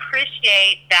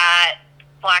appreciate that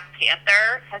Black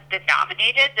Panther has been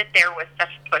nominated, that there was such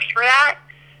a push for that.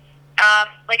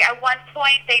 At one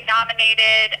point, they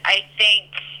nominated, I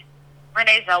think,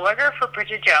 Renee Zellweger for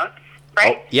Bridget Jones,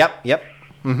 right? Oh, yep.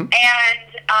 Mm-hmm.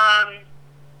 And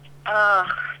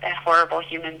that horrible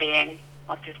human being,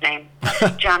 what's his name?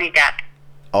 Johnny Depp.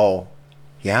 Oh,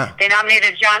 yeah. They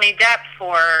nominated Johnny Depp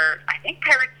for, I think,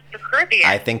 Pirates the Caribbean.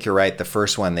 I think you're right. The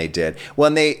first one they did. Well,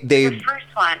 and the first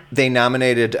one. they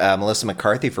nominated Melissa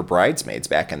McCarthy for Bridesmaids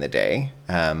back in the day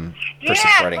for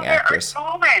supporting actress. There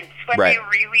are moments when Right.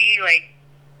 they really like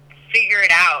figure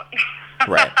it out.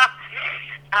 Right.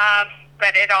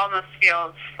 But it almost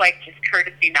feels like just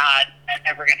courtesy nod and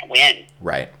never going to win.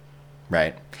 Right.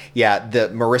 Right. Yeah, the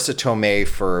Marissa Tomei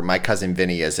for My Cousin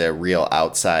Vinny is a real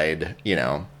outside,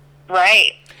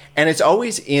 Right. And it's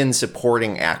always in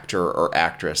supporting actor or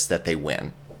actress that they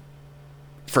win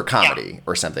for comedy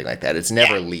or something like that. It's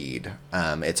never lead.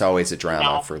 It's always a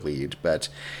drama for lead. But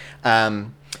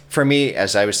for me,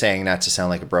 as I was saying, not to sound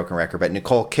like a broken record, but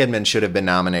Nicole Kidman should have been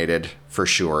nominated for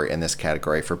sure in this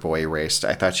category for Boy Erased.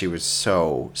 I thought she was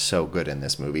so good in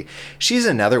this movie. She's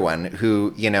another one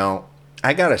who,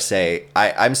 I gotta say,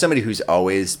 I'm somebody who's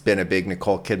always been a big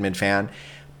Nicole Kidman fan,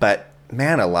 but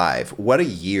man alive, what a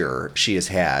year she has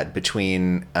had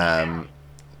between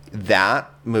that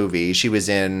movie. She was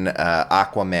in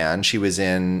Aquaman. She's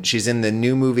in the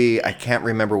new movie, I can't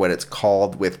remember what it's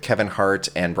called, with Kevin Hart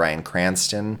and Bryan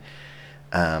Cranston.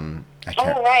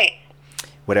 Right.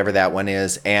 Whatever that one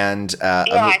is. And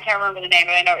I can't remember the name,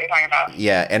 but I know what you're talking about.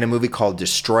 Yeah, and a movie called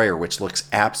Destroyer, which looks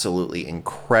absolutely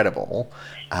incredible.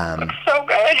 Looks so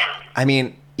good. I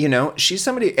mean, she's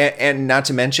somebody, and not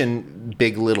to mention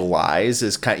Big Little Lies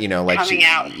is kind of, like coming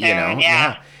out soon,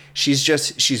 yeah.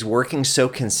 She's working so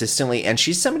consistently, and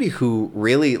she's somebody who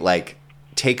really like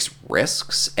takes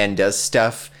risks and does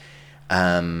stuff.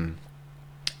 I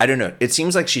don't know. It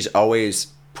seems like she's always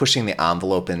pushing the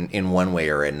envelope in one way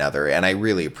or another, and I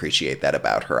really appreciate that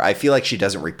about her. I feel like she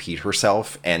doesn't repeat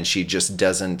herself, and she just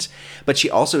doesn't, but she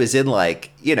also is in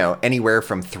like, anywhere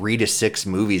from 3 to 6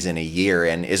 movies in a year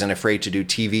and isn't afraid to do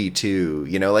TV too,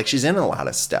 like she's in a lot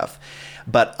of stuff.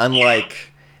 But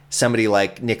unlike somebody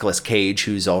like Nicolas Cage,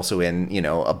 who's also in,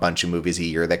 a bunch of movies a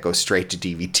year that go straight to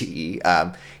DVD,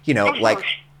 like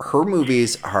her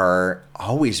movies are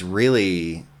always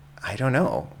really, I don't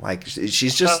know. Like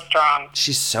she's just so strong.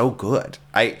 She's so good.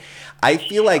 I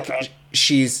feel like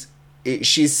she's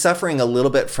suffering a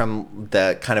little bit from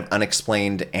the kind of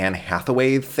unexplained Anne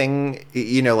Hathaway thing.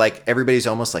 Like everybody's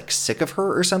almost like sick of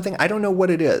her or something. I don't know what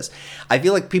it is. I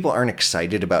feel like people aren't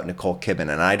excited about Nicole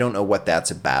Kidman, and I don't know what that's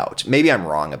about. Maybe I'm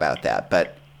wrong about that,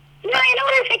 but no, you know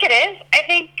what I think it is? I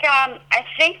think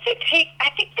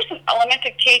there's an element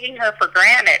of taking her for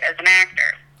granted as an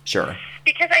actor. Sure.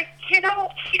 Because she's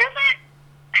not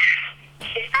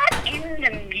in the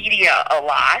media a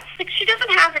lot. Like, she doesn't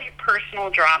have any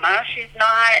personal drama. She's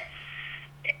not.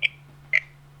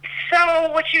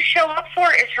 So what you show up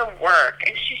for is her work,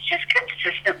 and she's just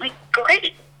consistently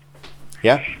great.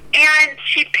 Yeah. And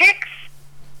she's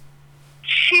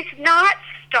not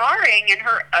starring in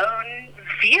her own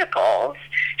vehicles.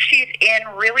 She's in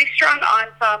really strong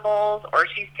ensembles, or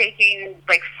she's taking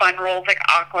like fun roles like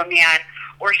Aquaman,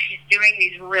 or she's doing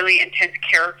these really intense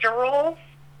character roles.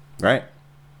 Right.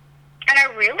 And I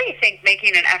really think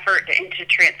making an effort into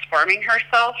transforming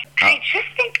herself. I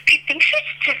think she's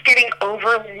just getting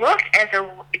overlooked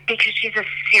because she's a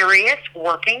serious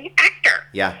working actor.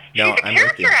 Yeah. No, she's a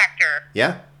character actor.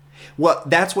 Yeah. Well,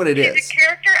 that's what it is. She's a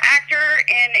character actor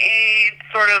in a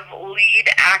sort of lead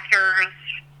actor's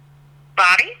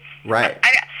body. Right.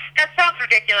 That sounds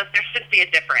ridiculous. There should be a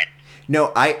difference.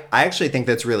 No, I actually think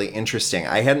that's really interesting.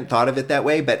 I hadn't thought of it that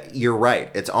way, but you're right.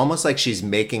 It's almost like she's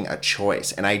making a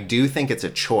choice. And I do think it's a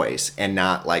choice and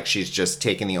not like she's just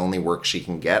taking the only work she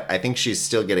can get. I think she's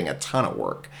still getting a ton of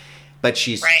work. But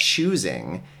she's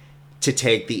choosing to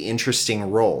take the interesting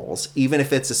roles, even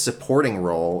if it's a supporting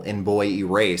role in Boy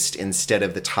Erased instead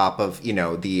of the top of,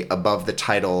 the above the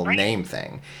title name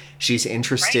thing. She's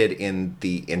interested in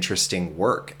the interesting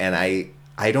work. And I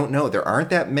don't know. There aren't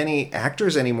that many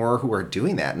actors anymore who are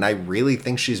doing that. And I really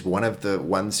think she's one of the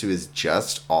ones who is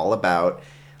just all about,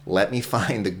 let me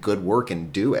find the good work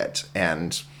and do it.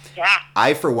 And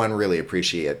I, for one, really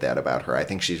appreciate that about her. I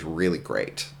think she's really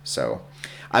great. So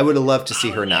I would have loved to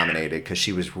see her nominated because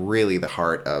she was really the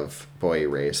heart of Boy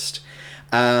Erased.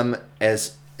 Okay,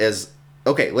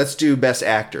 let's do Best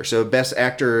Actor. So Best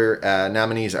Actor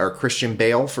nominees are Christian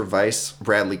Bale for Vice,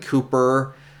 Bradley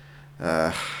Cooper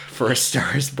for A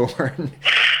Star Is Born,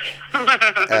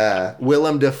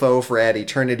 Willem Dafoe for At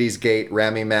Eternity's Gate,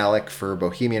 Rami Malek for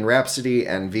Bohemian Rhapsody,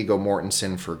 and Viggo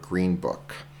Mortensen for Green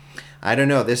Book. I don't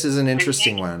know. This is an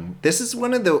interesting one. This is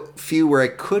one of the few where I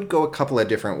could go a couple of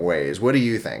different ways. What do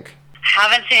you think?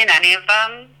 Haven't seen any of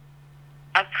them.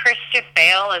 Christian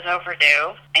Bale is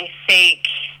overdue. I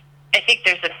think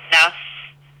there's enough,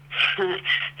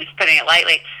 just putting it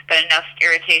lightly, but enough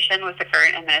irritation with the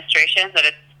current administration that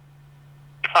it's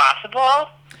possible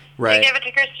to give it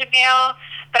to Christian Bale.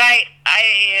 But I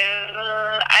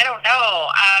don't know.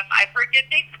 I've heard good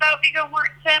things about Viggo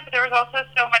Mortensen, but there was also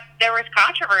there was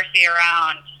controversy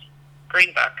around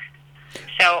Green Book.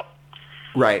 So,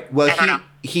 right. Well, I don't know.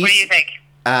 What do you think?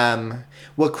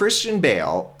 Well, Christian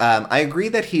Bale, I agree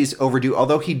that he's overdue,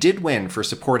 although he did win for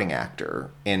supporting actor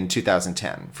in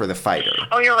 2010 for The Fighter.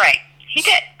 Oh, you're right. He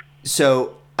did.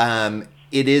 So,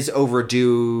 it is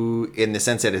overdue in the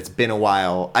sense that it's been a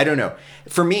while. I don't know.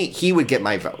 For me, he would get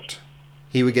my vote.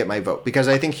 He would get my vote because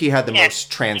I think he had the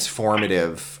most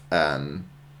transformative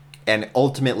and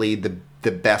ultimately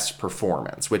the best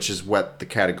performance, which is what the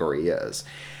category is.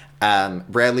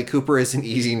 Bradley Cooper is an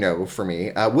easy no for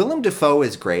me. Willem Dafoe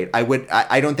is great.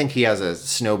 I don't think he has a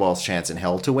snowball's chance in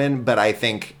hell to win, but I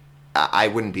think I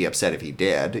wouldn't be upset if he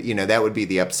did. You know, that would be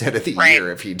the upset of the year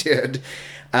if he did.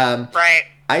 Right.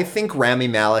 I think Rami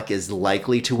Malek is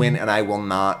likely to win, and I will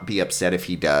not be upset if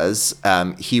he does.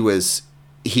 He was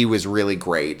really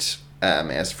great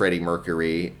as Freddie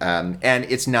Mercury, and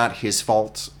it's not his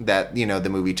fault that the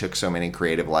movie took so many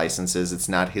creative licenses. It's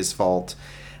not his fault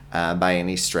by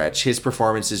any stretch. His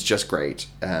performance is just great.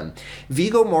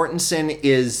 Viggo Mortensen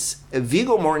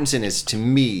is to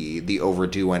me the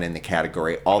overdue one in the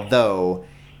category. Although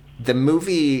the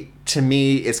movie to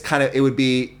me is it would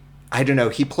be. I don't know,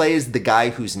 he plays the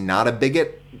guy who's not a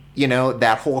bigot,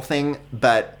 that whole thing,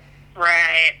 but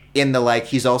right. In the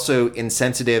he's also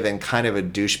insensitive and kind of a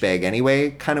douchebag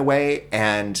anyway kind of way.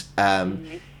 And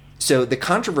so the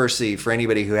controversy for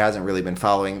anybody who hasn't really been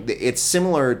following, it's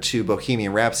similar to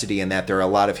Bohemian Rhapsody in that there are a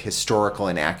lot of historical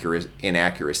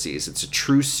inaccuracies. It's a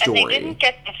true story. And they didn't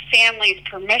get the family's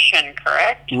permission,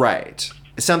 correct? Right.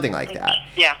 Something like that.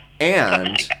 Yeah.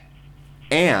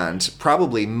 And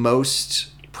probably most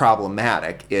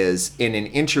problematic is in an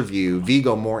interview,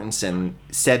 Viggo Mortensen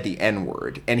said the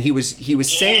N-word, and he was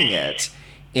saying it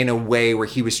in a way where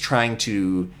he was trying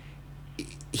to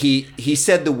he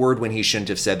said the word when he shouldn't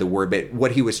have said the word, but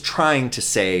what he was trying to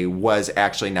say was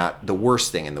actually not the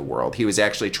worst thing in the world. He was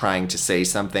actually trying to say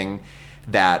something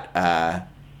that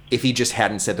if he just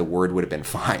hadn't said the word would have been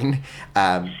fine.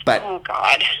 But oh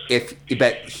God.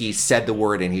 But he said the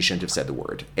word and he shouldn't have said the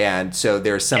word. And so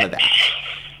there's some of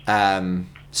that.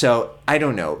 So I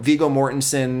don't know. Viggo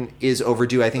Mortensen is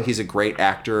overdue. I think he's a great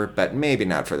actor, but maybe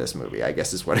not for this movie, I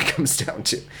guess is what it comes down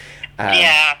to.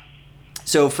 Yeah.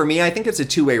 So for me, I think it's a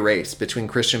two-way race between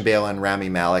Christian Bale and Rami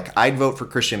Malek. I'd vote for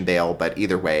Christian Bale, but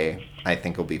either way, I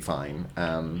think he'll be fine.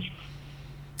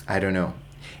 I don't know.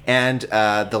 And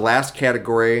the last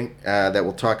category that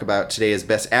we'll talk about today is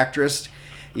Best Actress.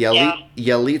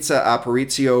 Yalitza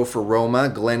Aparicio for Roma,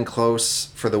 Glenn Close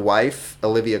for The Wife,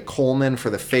 Olivia Colman for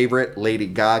The Favorite, Lady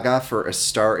Gaga for A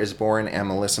Star Is Born, and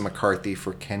Melissa McCarthy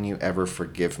for Can You Ever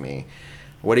Forgive Me?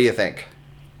 What do you think?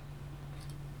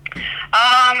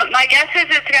 My guess is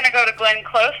it's going to go to Glenn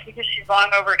Close because she's long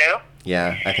overdue.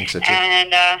 Yeah, I think so too.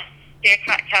 And the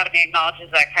Academy acknowledges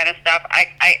that kind of stuff.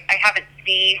 I haven't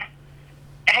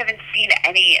seen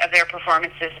any of their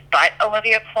performances but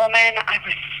Olivia Colman. I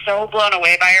was so blown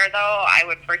away by her, though. I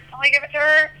would personally give it to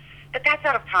her, but that's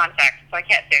out of context, so I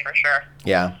can't say for sure.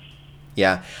 Yeah.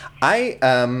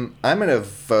 I'm gonna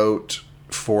vote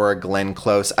for Glenn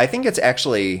Close. I think it's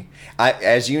actually,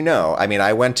 as you know, I mean,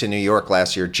 I went to New York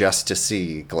last year just to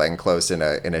see Glenn Close in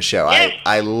a show. Yes.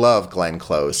 I love Glenn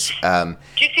Close. Did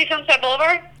you see Sunset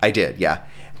Boulevard? I did, yeah.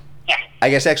 Yeah. I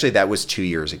guess actually that was 2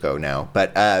 years ago now,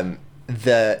 but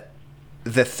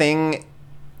the thing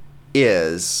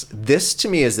is, this to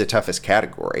me is the toughest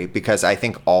category because I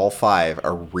think all five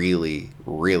are really,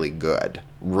 really good.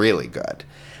 Really good.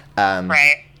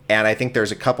 Right. And I think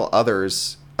there's a couple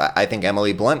others. I think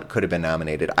Emily Blunt could have been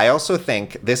nominated. I also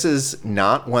think this is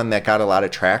not one that got a lot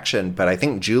of traction, but I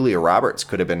think Julia Roberts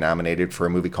could have been nominated for a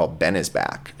movie called Ben is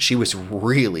Back. She was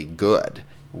really good.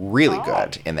 Really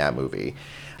good in that movie.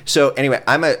 So anyway,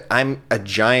 I'm a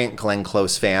giant Glenn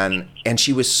Close fan, and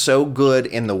she was so good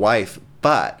in The Wife,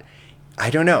 but I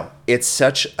don't know. It's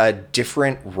such a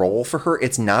different role for her.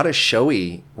 It's not a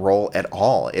showy role at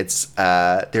all. It's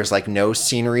there's no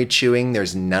scenery chewing.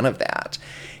 There's none of that.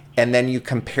 And then you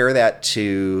compare that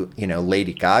to,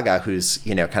 Lady Gaga, who's,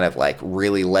 kind of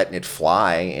really letting it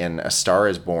fly in A Star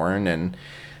Is Born. And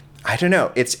I don't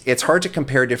know. It's hard to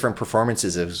compare different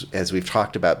performances as we've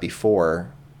talked about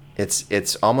before.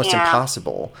 It's almost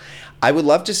impossible. I would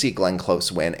love to see Glenn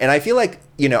Close win. And I feel like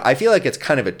it's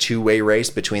kind of a two-way race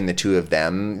between the two of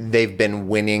them. They've been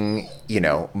winning,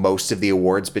 most of the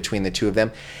awards between the two of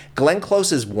them. Glenn Close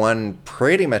has won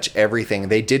pretty much everything.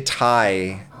 They did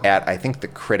tie at, I think, the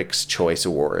Critics' Choice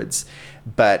Awards.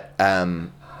 But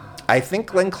I I think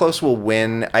Glenn Close will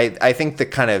win. I think the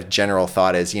kind of general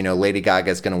thought is, Lady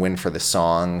Gaga is going to win for the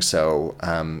song. So,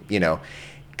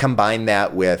 combine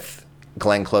that with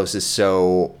Glenn Close is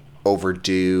so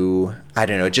overdue. I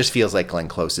don't know. It just feels like Glenn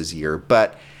Close's year.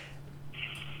 But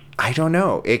I don't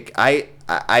know.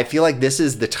 I feel like this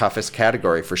is the toughest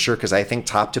category for sure because I think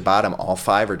top to bottom, all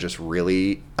 5 are just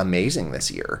really amazing this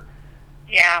year.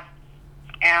 Yeah.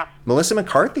 Yeah. Melissa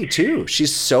McCarthy, too.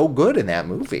 She's so good in that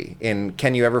movie. In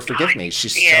Can You Ever Forgive Me?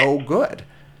 She's so good.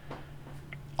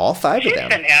 All 5 of them.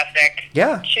 She's fantastic.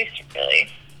 Yeah. She's really...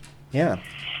 Yeah.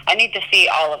 I need to see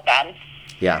all of them.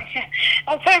 Yeah.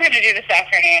 That's what I'm going to do this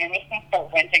afternoon. I'm just going to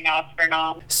start renting Oscar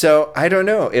noms. So, I don't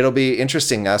know. It'll be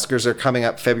interesting. Oscars are coming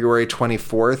up February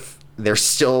 24th. There's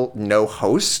still no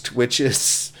host, which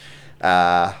is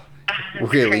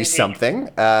really crazy. Something.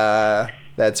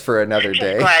 That's for another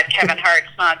day. I'm glad Kevin Hart's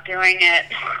not doing it.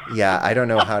 Yeah, I don't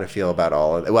know how to feel about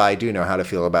all of it. Well, I do know how to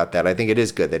feel about that. I think it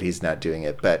is good that he's not doing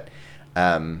it. But,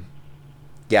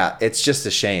 yeah, it's just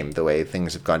a shame the way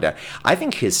things have gone down. I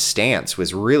think his stance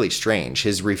was really strange.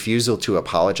 His refusal to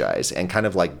apologize and kind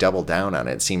of like double down on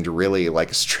it seemed really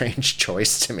like a strange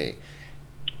choice to me.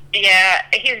 Yeah,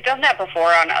 he's done that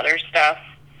before on other stuff.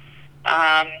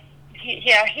 He's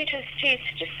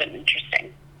just an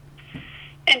interesting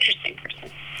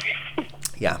person.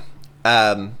 Yeah.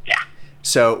 Yeah.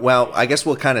 So, well, I guess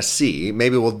we'll kind of see.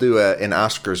 Maybe we'll do an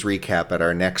Oscars recap at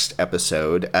our next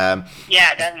episode.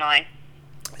 Yeah, definitely.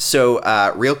 So,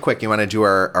 real quick, you want to do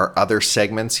our other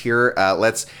segments here?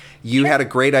 You had a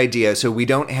great idea. So we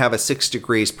don't have a 6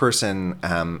 Degrees person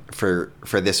for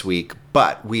this week,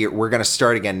 but we're going to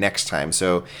start again next time.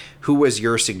 So, who was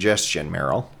your suggestion,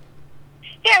 Meryl?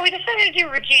 Yeah, we decided to do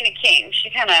Regina King.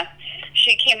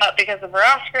 She came up because of her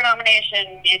Oscar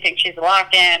nomination. I think she's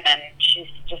locked in, and she's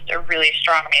just a really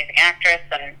strong, amazing actress.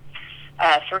 And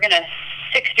so we're going to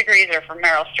 6 Degrees her for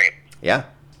Meryl Streep. Yeah.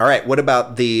 All right. What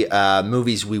about the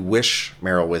movies we wish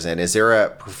Meryl was in? Is there a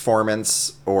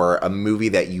performance or a movie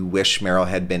that you wish Meryl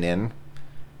had been in?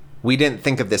 We didn't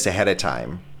think of this ahead of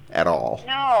time at all.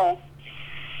 No.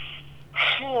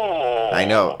 I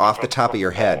know. Off the top of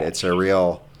your head, it's a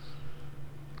real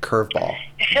curveball.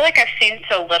 I feel like I've seen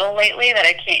so little lately that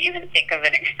I can't even think of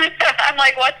it. I'm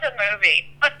like, what's a movie?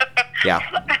 Yeah.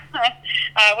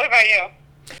 What about you?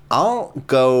 I'll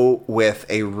go with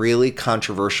a really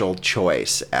controversial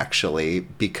choice, actually,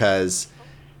 because,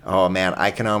 oh man,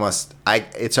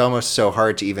 it's almost so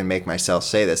hard to even make myself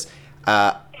say this.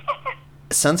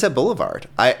 Sunset Boulevard.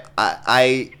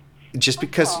 I just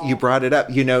because you brought it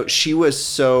up, she was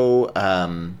so,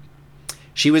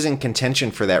 she was in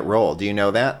contention for that role. Do you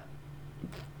know that?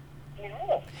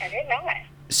 No, I did not.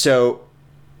 So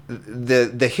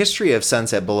the history of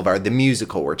Sunset Boulevard, the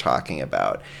musical we're talking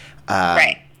about,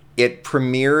 right. It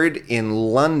premiered in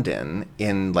London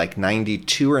in like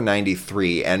 92 or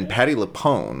 93, and Patti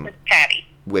LuPone. Patti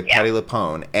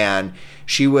LuPone, and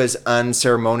she was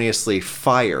unceremoniously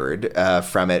fired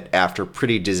from it after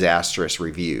pretty disastrous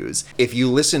reviews. If you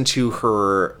listen to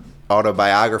her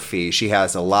autobiography, she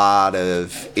has a lot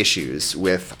of issues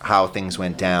with how things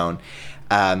went down.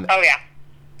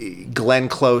 Glenn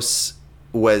Close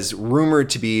was rumored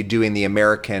to be doing the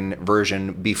American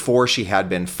version before she had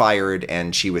been fired,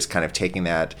 and she was kind of taking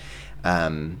that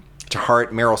to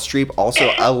heart. Meryl Streep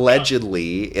also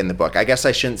allegedly in the book. I guess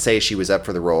I shouldn't say she was up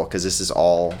for the role because this is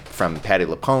all from Patti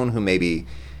LuPone, who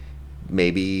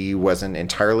maybe wasn't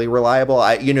entirely reliable.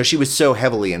 She was so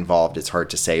heavily involved, it's hard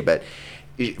to say, but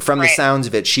from the sounds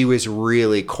of it, she was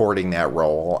really courting that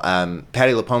role.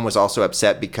 Patti LuPone was also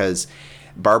upset because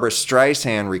Barbra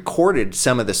Streisand recorded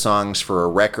some of the songs for a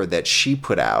record that she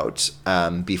put out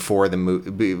before the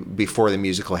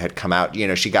musical had come out.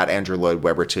 She got Andrew Lloyd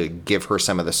Webber to give her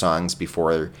some of the songs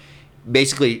before.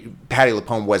 Basically, Patti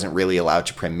LuPone wasn't really allowed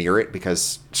to premiere it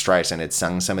because Streisand had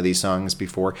sung some of these songs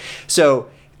before. So,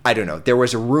 I don't know. There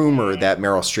was a rumor that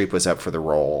Meryl Streep was up for the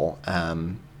role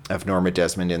of Norma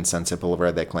Desmond in Sunset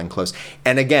Boulevard, that Glenn Close.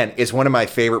 And again, it's one of my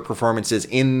favorite performances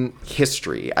in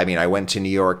history. I mean, I went to New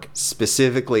York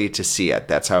specifically to see it.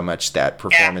 That's how much that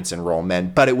performance and role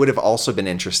meant. But it would have also been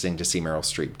interesting to see Meryl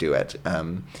Streep do it.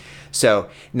 So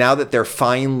now that they're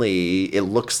finally, it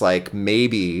looks like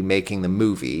maybe making the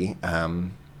movie,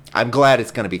 I'm glad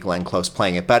it's going to be Glenn Close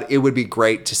playing it. But it would be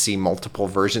great to see multiple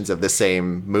versions of the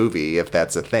same movie if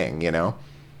that's a thing,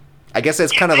 I guess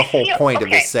that's kind of the whole point of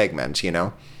this segment,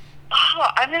 Oh,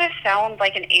 I'm going to sound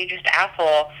like an ageist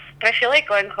asshole, but I feel like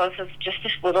Glenn Close is just a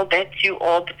little bit too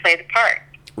old to play the part.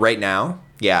 Right now?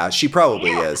 Yeah, she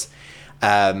probably is.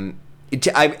 I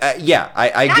get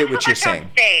what you're saying.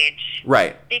 On stage.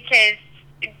 Right.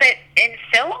 But in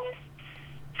film,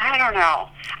 I don't know.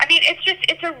 I mean,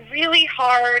 it's a really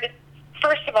hard,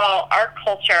 first of all, our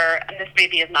culture, and this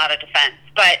maybe is not a defense,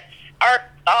 but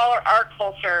our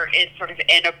culture is sort of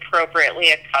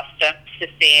inappropriately accustomed to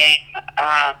seeing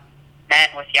men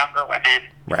with younger women.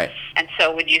 Right. And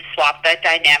so when you swap that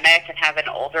dynamic and have an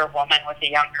older woman with a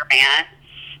younger man,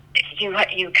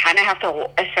 you kind of have to,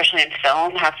 especially in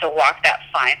film, have to walk that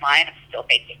fine line of still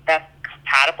making them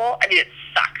compatible. I mean, it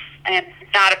sucks. I am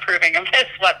not approving of this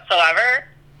whatsoever.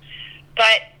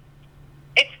 But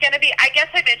it's going to be, I guess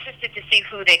I'm interested to see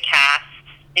who they cast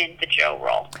in the Joe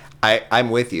role. I'm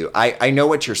with you. I know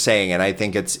what you're saying, and I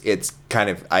think it's kind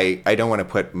of, I don't want to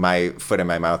put my foot in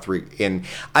my mouth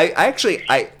I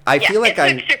feel like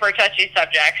it's a super touchy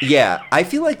subject. Yeah, I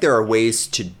feel like there are ways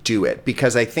to do it,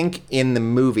 because I think in the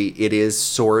movie it is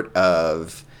sort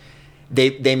of,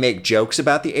 they make jokes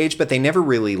about the age, but they never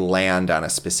really land on a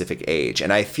specific age.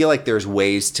 And I feel like there are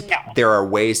ways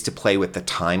to play with the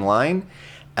timeline.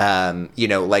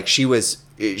 Like she was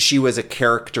a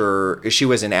character, she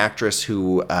was an actress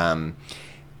who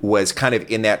was kind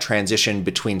of in that transition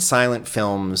between silent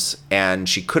films, and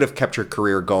she could have kept her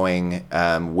career going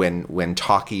when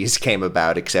talkies came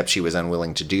about, except she was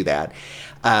unwilling to do that.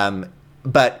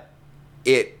 But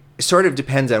it sort of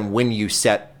depends on when you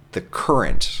set the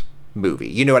current movie.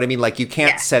 You know what I mean? Like, you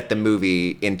can't set the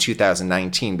movie in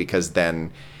 2019, because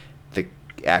then the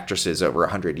actress is over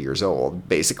 100 years old,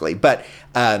 basically. But,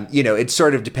 it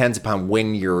sort of depends upon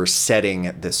when you're setting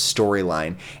the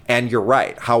storyline. And you're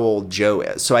right, how old Joe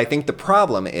is. So I think the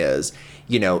problem is,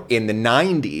 in the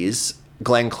 90s,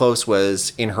 Glenn Close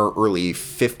was in her early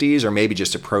 50s, or maybe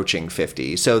just approaching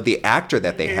 50. So the actor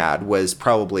that they had was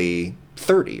probably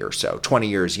 30 or so, 20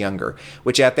 years younger,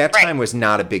 which at that time was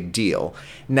not a big deal.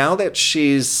 Now that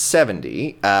she's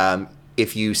 70,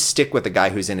 if you stick with a guy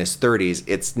who's in his 30s,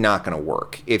 it's not going to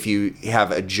work. If you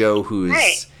have a Joe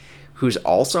who's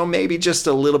also maybe just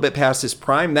a little bit past his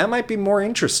prime, that might be more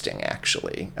interesting,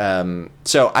 actually.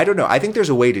 So I don't know. I think there's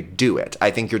a way to do it. I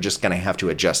think you're just going to have to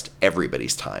adjust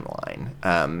everybody's timeline,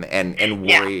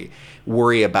 and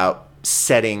worry about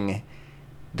setting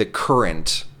the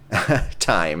current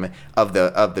time of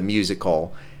the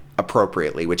musical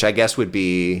appropriately, which I guess would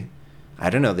be, I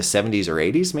don't know, the 70s or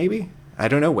 80s, maybe. I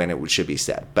don't know when it should be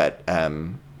set, but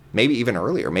maybe even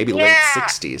earlier, maybe late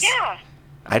 60s. Yeah.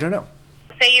 I don't know.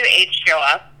 Say you age Joe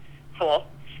up. Cool.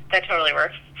 That totally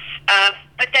works.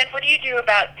 But then what do you do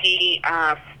about the,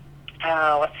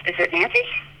 is it Nancy?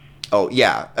 Oh,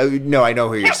 yeah. No, I know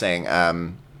who you're saying.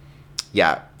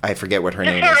 Yeah, I forget what her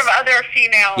name is. The sort of other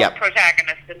female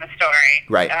protagonist in the story.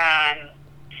 Right.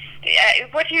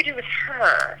 What do you do with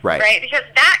her? Right. Because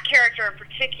that character in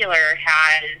particular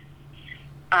has...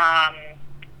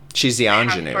 she's the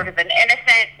ingenue. Sort of an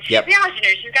innocent... She's the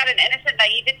ingenue. She's got an innocent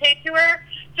naivete to her.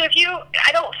 So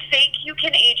I don't think you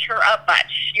can age her up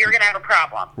much. You're going to have a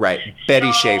problem. Right.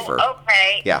 Betty Schaefer.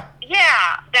 Okay. Yeah.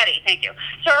 Yeah, Betty, thank you.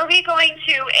 So are we going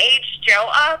to age Joe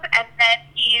up, and then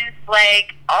he's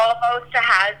like almost a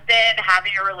has-been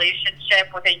having a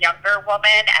relationship with a younger woman,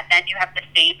 and then you have the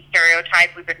same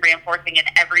stereotype we've been reinforcing in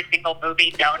every single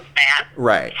movie known to man?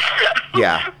 Right.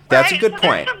 Yeah. That's a good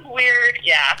point. That's some weird,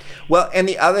 Well, and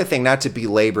the other thing, not to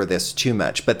belabor this too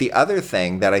much, but the other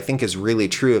thing that I think is really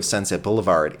true of Sunset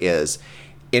Boulevard is,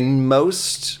 in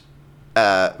most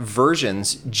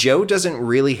versions, Joe doesn't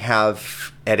really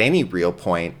have, at any real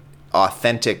point,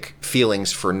 authentic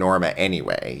feelings for Norma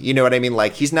anyway. You know what I mean?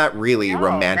 Like, he's not really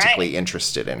romantically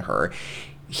interested in her.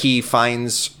 He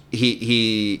finds,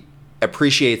 he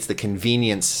appreciates the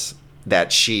convenience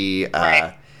that she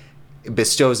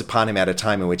bestows upon him at a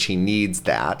time in which he needs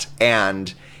that.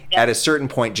 And at a certain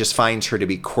point just finds her to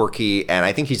be quirky, and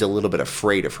I think he's a little bit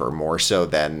afraid of her more so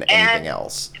than anything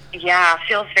else. Yeah,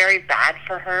 feels very bad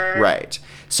for her. Right.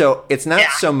 So it's not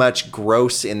so much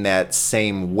gross in that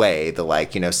same way, the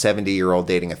 70-year-old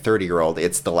dating a 30-year-old.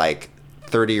 It's the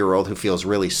 30-year-old who feels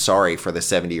really sorry for the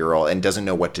 70-year-old and doesn't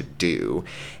know what to do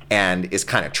and is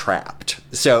kind of trapped.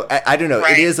 So I don't know.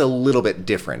 Right. It is a little bit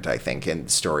different, I think, in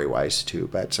story-wise too.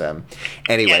 But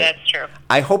anyway, that's true.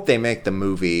 I hope they make the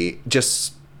movie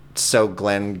just so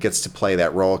Glenn gets to play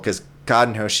that role, because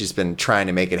God knows she's been trying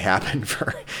to make it happen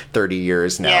for 30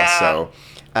 years now. Yeah. So,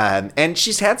 and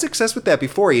she's had success with that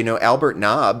before. Albert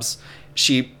Nobbs,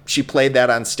 she played that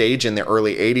on stage in the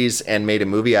early 80s and made a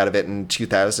movie out of it in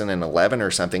 2011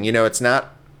 or something. It's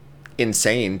not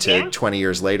insane to 20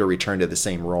 years later return to the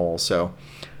same role. So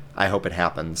I hope it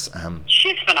happens.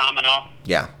 She's phenomenal.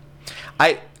 Yeah.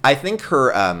 I think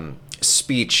her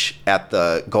speech at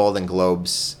the Golden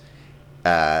Globes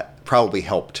probably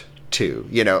helped too.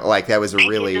 That was a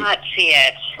really... I did not see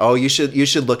it. Oh, you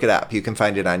should look it up. You can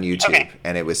find it on YouTube, Okay.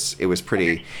 and it was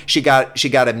pretty. Okay. She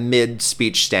got a mid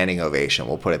speech standing ovation.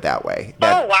 We'll put it that way.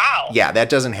 Oh, wow. Yeah, that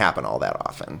doesn't happen all that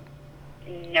often.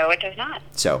 No, it does not.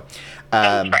 So,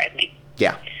 Doesn't surprise me.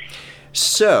 yeah.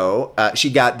 So she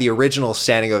got the original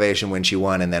standing ovation when she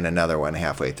won, and then another one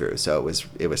halfway through. So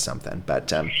it was something. But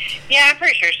yeah, I'm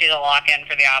pretty sure she's a lock-in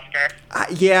for the Oscar.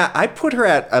 yeah, I put her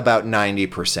at about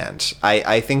 90%.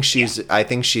 I think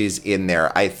she's in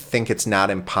there. I think it's not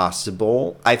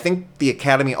impossible. I think the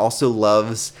Academy also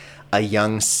loves a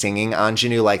young singing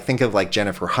ingenue. Like, think of like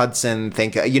Jennifer Hudson.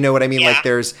 You know what I mean? Yeah.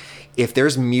 Like, if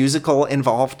there's musical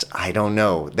involved, I don't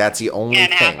know. That's the only Anne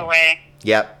thing. Hathaway.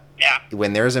 Yep. Yeah.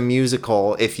 When there's a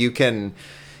musical, if you can,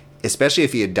 especially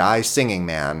if you die singing,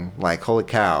 man, like, holy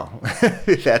cow,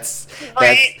 that's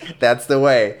the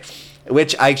way.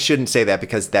 Which I shouldn't say that,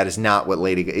 because that is not what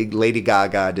Lady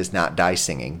Gaga does not die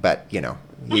singing. But you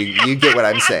get what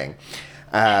I'm saying.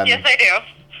 Yes, I do.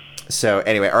 So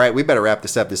anyway, all right, we better wrap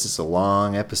this up. This is a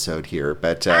long episode here,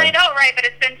 but I know, right? But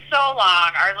it's been so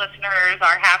long. Our listeners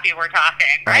are happy we're talking,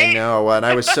 right? I know, and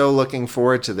I was so looking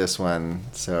forward to this one.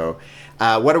 So,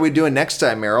 what are we doing next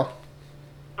time, Meryl?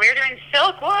 We're doing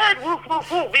Silkwood. Woo, woo,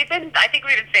 woo. I think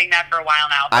we've been saying that for a while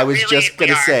now. I was just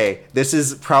going to say, this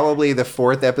is probably the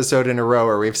 4th episode in a row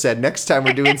where we've said next time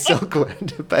we're doing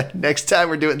Silkwood. But next time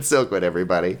we're doing Silkwood,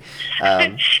 everybody.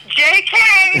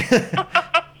 JK!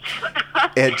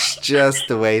 It's just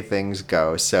the way things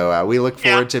go. So we look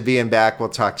forward to being back. We'll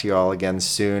talk to you all again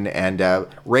soon. And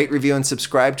rate, review, and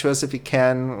subscribe to us if you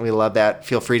can. We love that.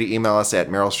 Feel free to email us at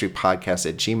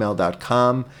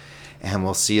merylstreetpodcast@gmail.com. And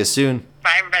we'll see you soon.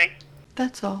 Bye, everybody.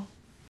 That's all.